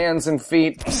through his there. hands and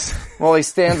feet while he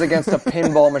stands against a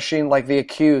pinball machine like the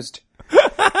accused.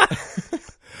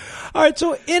 All right,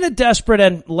 so in a desperate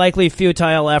and likely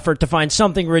futile effort to find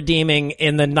something redeeming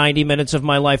in the 90 minutes of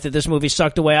my life that this movie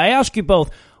sucked away, I ask you both,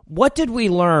 what did we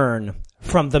learn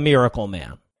from The Miracle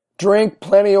Man? Drink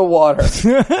plenty of water.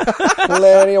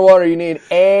 Plenty of water. You need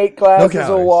 8 glasses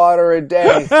of water a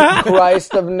day.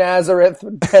 Christ of Nazareth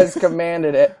has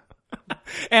commanded it.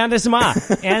 And his mom.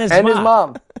 And his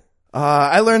mom.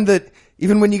 I learned that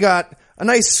even when you got a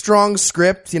nice, strong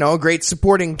script, a great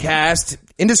supporting cast,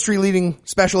 industry-leading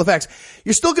special effects,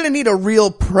 you're still going to need a real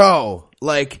pro,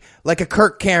 like a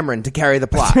Kirk Cameron to carry the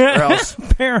plot, or else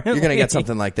you're going to get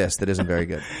something like this that isn't very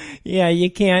good. Yeah,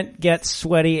 you can't get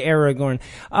sweaty Aragorn.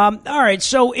 All right,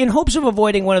 so in hopes of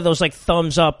avoiding one of those like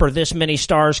thumbs up or this many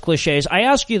stars cliches, I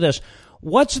ask you this.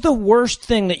 What's the worst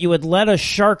thing that you would let a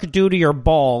shark do to your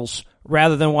balls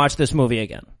rather than watch this movie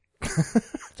again?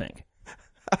 Think.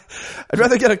 I'd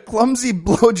rather get a clumsy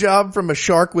blowjob from a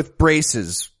shark with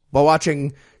braces while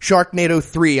watching Sharknado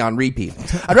 3 on repeat.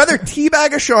 I'd rather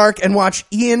teabag a shark and watch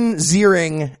Ian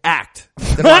Ziering act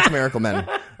than watch Miracle Men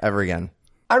ever again.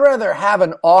 I'd rather have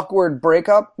an awkward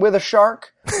breakup with a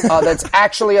shark that's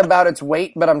actually about its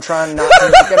weight, but I'm trying not to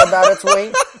make it about its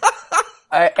weight.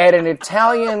 At an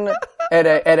Italian, at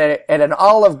an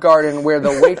Olive Garden where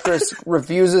the waitress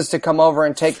refuses to come over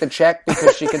and take the check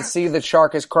because she can see the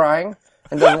shark is crying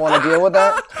and doesn't want to deal with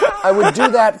that. I would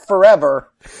do that forever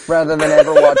rather than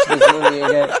ever watch this movie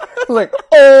again. Like,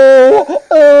 no,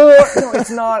 it's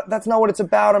not, that's not what it's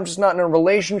about. I'm just not in a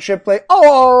relationship. Like, yeah,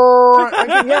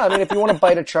 I mean, if you want to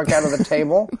bite a chunk out of the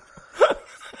table.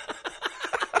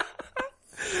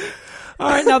 All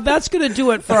right, now that's going to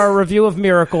do it for our review of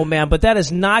Miracle Man, but that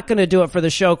is not going to do it for the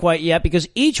show quite yet, because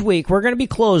each week we're going to be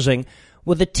closing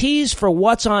with a tease for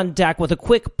what's on deck with a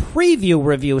quick preview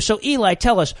review. So, Eli,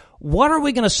 tell us, what are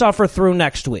we going to suffer through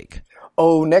next week?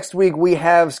 Oh, next week we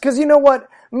have, because you know what?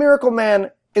 Miracle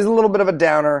Man is a little bit of a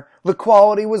downer. The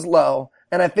quality was low,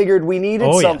 and I figured we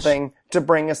needed something to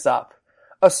bring us up.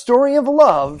 A story of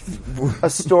love,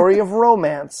 a story of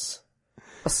romance,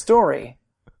 a story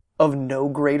of no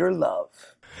greater love.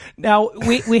 Now,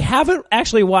 we haven't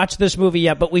actually watched this movie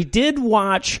yet, but we did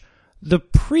watch the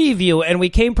preview, and we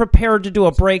came prepared to do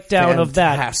a breakdown of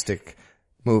that. Fantastic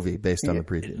movie based on the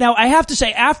preview. Now, I have to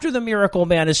say, after The Miracle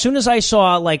Man, as soon as I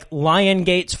saw, like,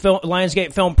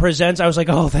 Lionsgate Film Presents, I was like,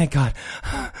 oh, thank God.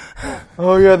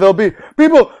 Oh, yeah, there'll be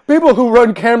people who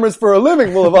run cameras for a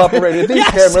living will have operated these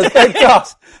cameras. Thank God.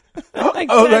 Exactly.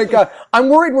 Oh, thank God. I'm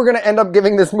worried we're going to end up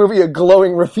giving this movie a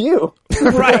glowing review.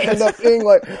 Right. End up being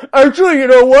like, actually, you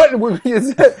know what?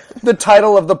 The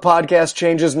title of the podcast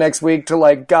changes next week to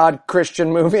like God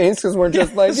Christian movies, because we're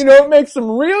just like, it makes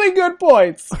some really good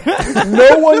points.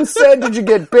 No one said, did you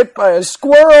get bit by a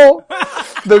squirrel?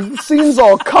 The scene's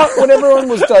all cut when everyone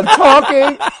was done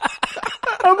talking.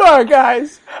 Come on,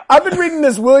 guys. I've been reading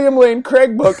this William Lane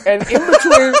Craig book, and in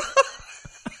between,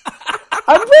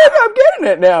 I'm getting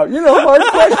it now. Hard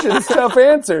questions, tough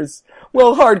answers.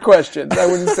 Well, hard questions. I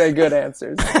wouldn't say good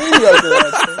answers. Mediocre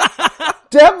answers.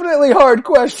 Definitely hard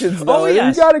questions, though. Oh,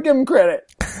 yes. You gotta give them credit.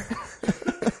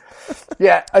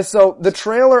 Yeah, so the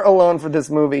trailer alone for this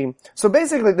movie. So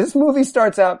basically, this movie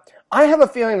starts out, I have a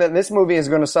feeling that this movie is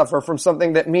going to suffer from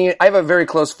something that I have a very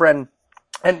close friend,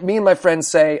 and me and my friends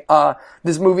say,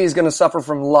 this movie is going to suffer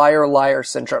from liar, liar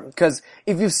syndrome. Because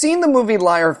if you've seen the movie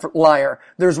Liar, Liar,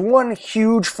 there's one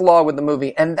huge flaw with the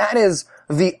movie, and that is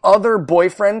the other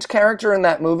boyfriend character in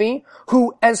that movie,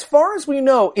 who, as far as we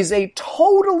know, is a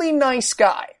totally nice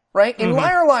guy. Right? In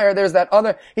Liar, Liar, there's that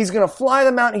other, he's gonna fly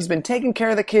them out, he's been taking care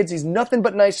of the kids, he's nothing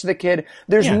but nice to the kid.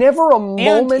 There's never a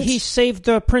moment. And he saved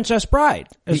the Princess Bride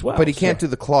as well. But he can't do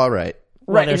the claw right.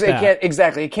 Right,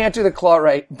 exactly. He can't do the claw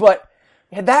right. But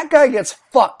that guy gets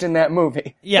fucked in that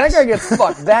movie. Yes. That guy gets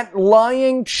fucked. That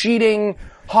lying, cheating,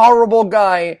 horrible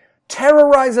guy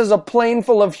terrorizes a plane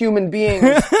full of human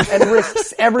beings and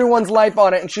risks everyone's life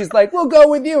on it. And she's like, we'll go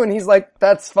with you. And he's like,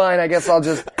 that's fine. I guess I'll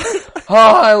just,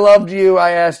 I loved you.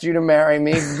 I asked you to marry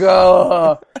me.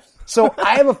 Go. So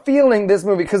I have a feeling this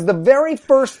movie, because the very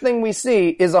first thing we see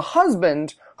is a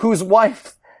husband whose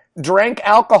wife drank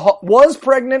alcohol, was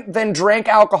pregnant, then drank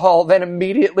alcohol, then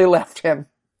immediately left him.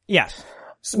 Yes.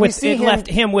 So left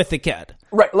him with the kid.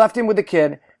 Right, left him with the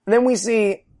kid. And then we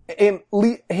see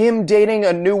him dating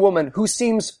a new woman who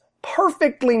seems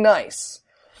perfectly nice,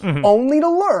 only to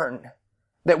learn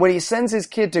that when he sends his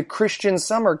kid to Christian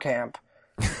summer camp,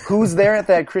 who's there at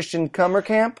that Christian summer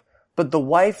camp but the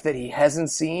wife that he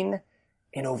hasn't seen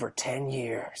in over 10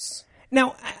 years.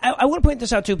 Now, I want to point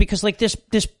this out too, because like this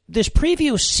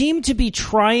preview seemed to be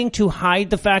trying to hide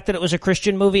the fact that it was a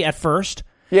Christian movie at first.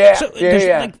 Yeah, so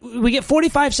yeah. Like, we get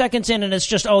 45 seconds in, and it's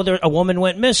just, a woman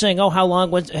went missing. Oh, how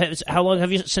long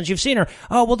have you since you've seen her?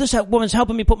 Oh, well, this woman's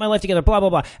helping me put my life together. Blah blah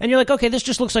blah. And you're like, okay, this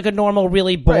just looks like a normal,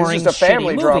 really boring, it's just a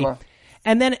family shitty movie. drama.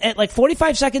 And then at like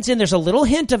 45 seconds in, there's a little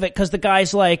hint of it because the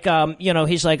guy's like,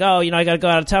 he's like, I got to go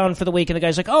out of town for the week. And the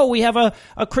guy's like, oh, we have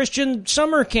a Christian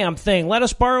summer camp thing. Let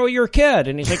us borrow your kid.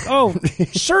 And he's like, oh,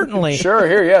 certainly. Sure,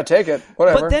 here, yeah, take it.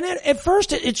 Whatever. But then at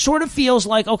first it sort of feels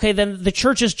like, okay, then the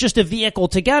church is just a vehicle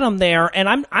to get him there. And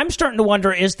I'm starting to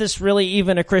wonder, is this really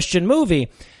even a Christian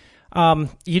movie? You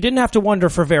didn't have to wonder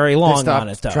for very long on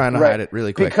it, though. Trying to hide it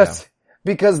really quick.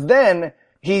 Because then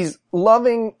he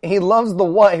loves the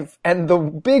wife, and the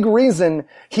big reason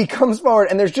he comes forward,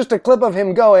 and there's just a clip of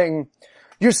him going,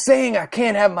 "You're saying I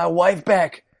can't have my wife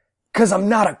back because I'm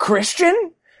not a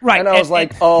Christian?" Right. And I was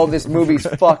like, oh, this movie's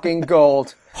fucking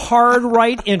gold. Hard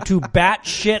right into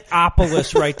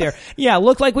batshit-opolis right there. Yeah,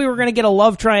 looked like we were going to get a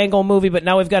love triangle movie, but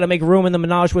now we've got to make room in the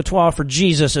menage a trois for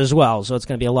Jesus as well. So it's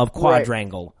going to be a love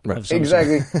quadrangle. Right. Of some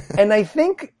exactly. sort. And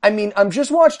I'm just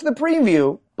watched the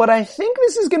preview, but I think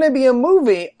this is going to be a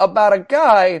movie about a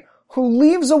guy who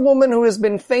leaves a woman who has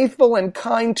been faithful and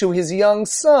kind to his young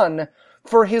son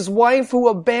for his wife who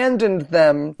abandoned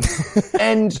them,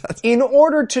 and in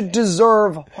order to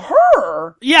deserve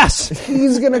her, yes,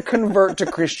 he's gonna convert to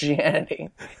Christianity.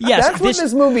 Yes, that's what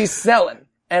this movie's selling.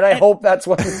 And I hope that's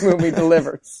what this movie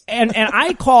delivers. And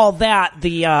I call that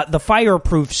the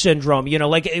fireproof syndrome. You know,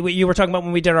 like you were talking about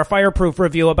when we did our fireproof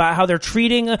review about how they're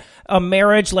treating a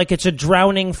marriage like it's a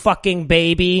drowning fucking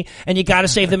baby and you gotta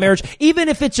save the marriage. Even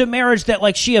if it's a marriage that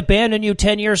like she abandoned you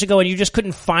 10 years ago and you just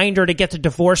couldn't find her to get the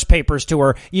divorce papers to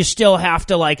her, you still have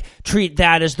to like treat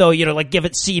that as though, you know, like give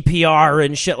it CPR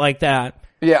and shit like that.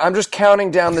 Yeah, I'm just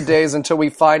counting down the days until we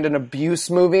find an abuse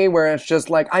movie where it's just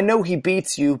like, I know he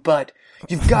beats you, but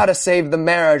you've got to save the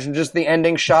marriage, and just the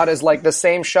ending shot is like the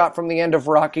same shot from the end of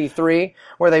Rocky 3,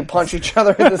 where they punch each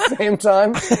other at the same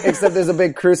time, except there's a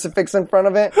big crucifix in front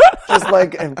of it. Just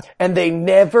like, and they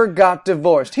never got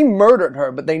divorced. He murdered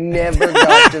her, but they never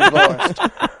got divorced.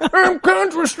 I'm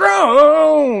country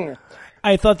strong!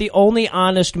 I thought the only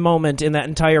honest moment in that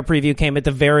entire preview came at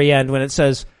the very end when it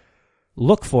says,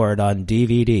 look for it on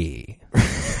DVD.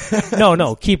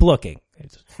 No, keep looking.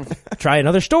 Try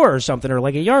another store or something, or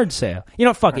like a yard sale. You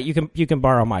know, fuck it. You can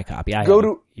borrow my copy.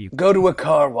 Go to a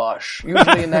car wash,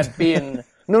 usually in that bin.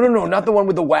 No, not the one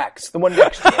with the wax. The one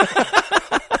next to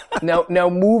it. Now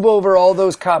move over all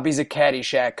those copies of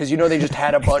Caddyshack, because you know they just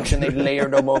had a bunch and they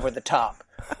layered them over the top.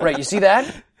 Right? You see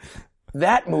that?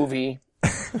 That movie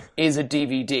is a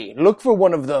DVD. Look for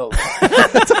one of those.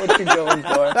 That's what you're going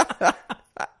for.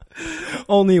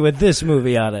 Only with this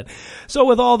movie on it. So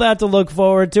with all that to look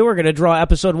forward to, we're going to draw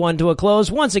episode 1 to a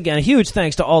close. Once again, a huge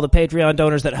thanks to all the Patreon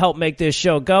donors that help make this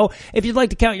show go. If you'd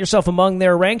like to count yourself among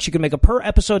their ranks, you can make a per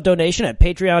episode donation at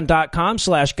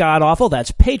patreon.com/godawful.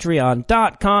 That's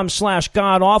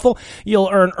patreon.com/godawful. You'll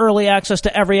earn early access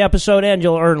to every episode, and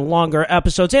you'll earn longer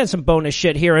episodes and some bonus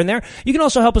shit here and there. You can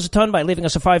also help us a ton by leaving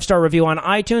us a 5-star review on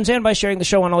iTunes and by sharing the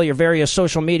show on all your various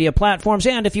social media platforms.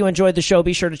 And if you enjoyed the show,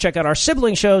 be sure to check out our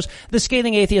sibling shows, The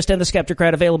Scathing Atheist and The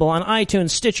Skeptocrat, available on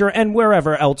iTunes, Stitcher, and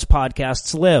wherever else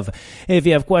podcasts live. If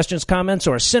you have questions, comments,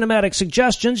 or cinematic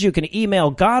suggestions, you can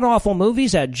email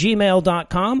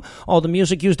godawfulmovies@gmail.com. All the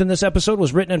music used in this episode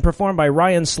was written and performed by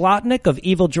Ryan Slotnick of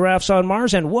Evil Giraffes on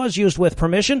Mars and was used with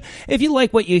permission. If you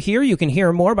like what you hear, you can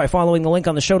hear more by following the link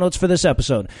on the show notes for this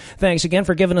episode. Thanks again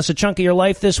for giving us a chunk of your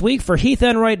life this week. For Heath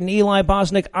Enright and Eli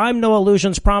Bosnick, I'm Noah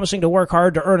Illusions, promising to work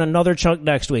hard to earn another chunk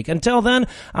next week. Until then,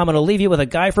 I'm going to leave you with a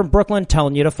guy from Brooklyn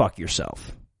telling you to fuck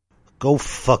yourself. Go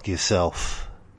fuck yourself.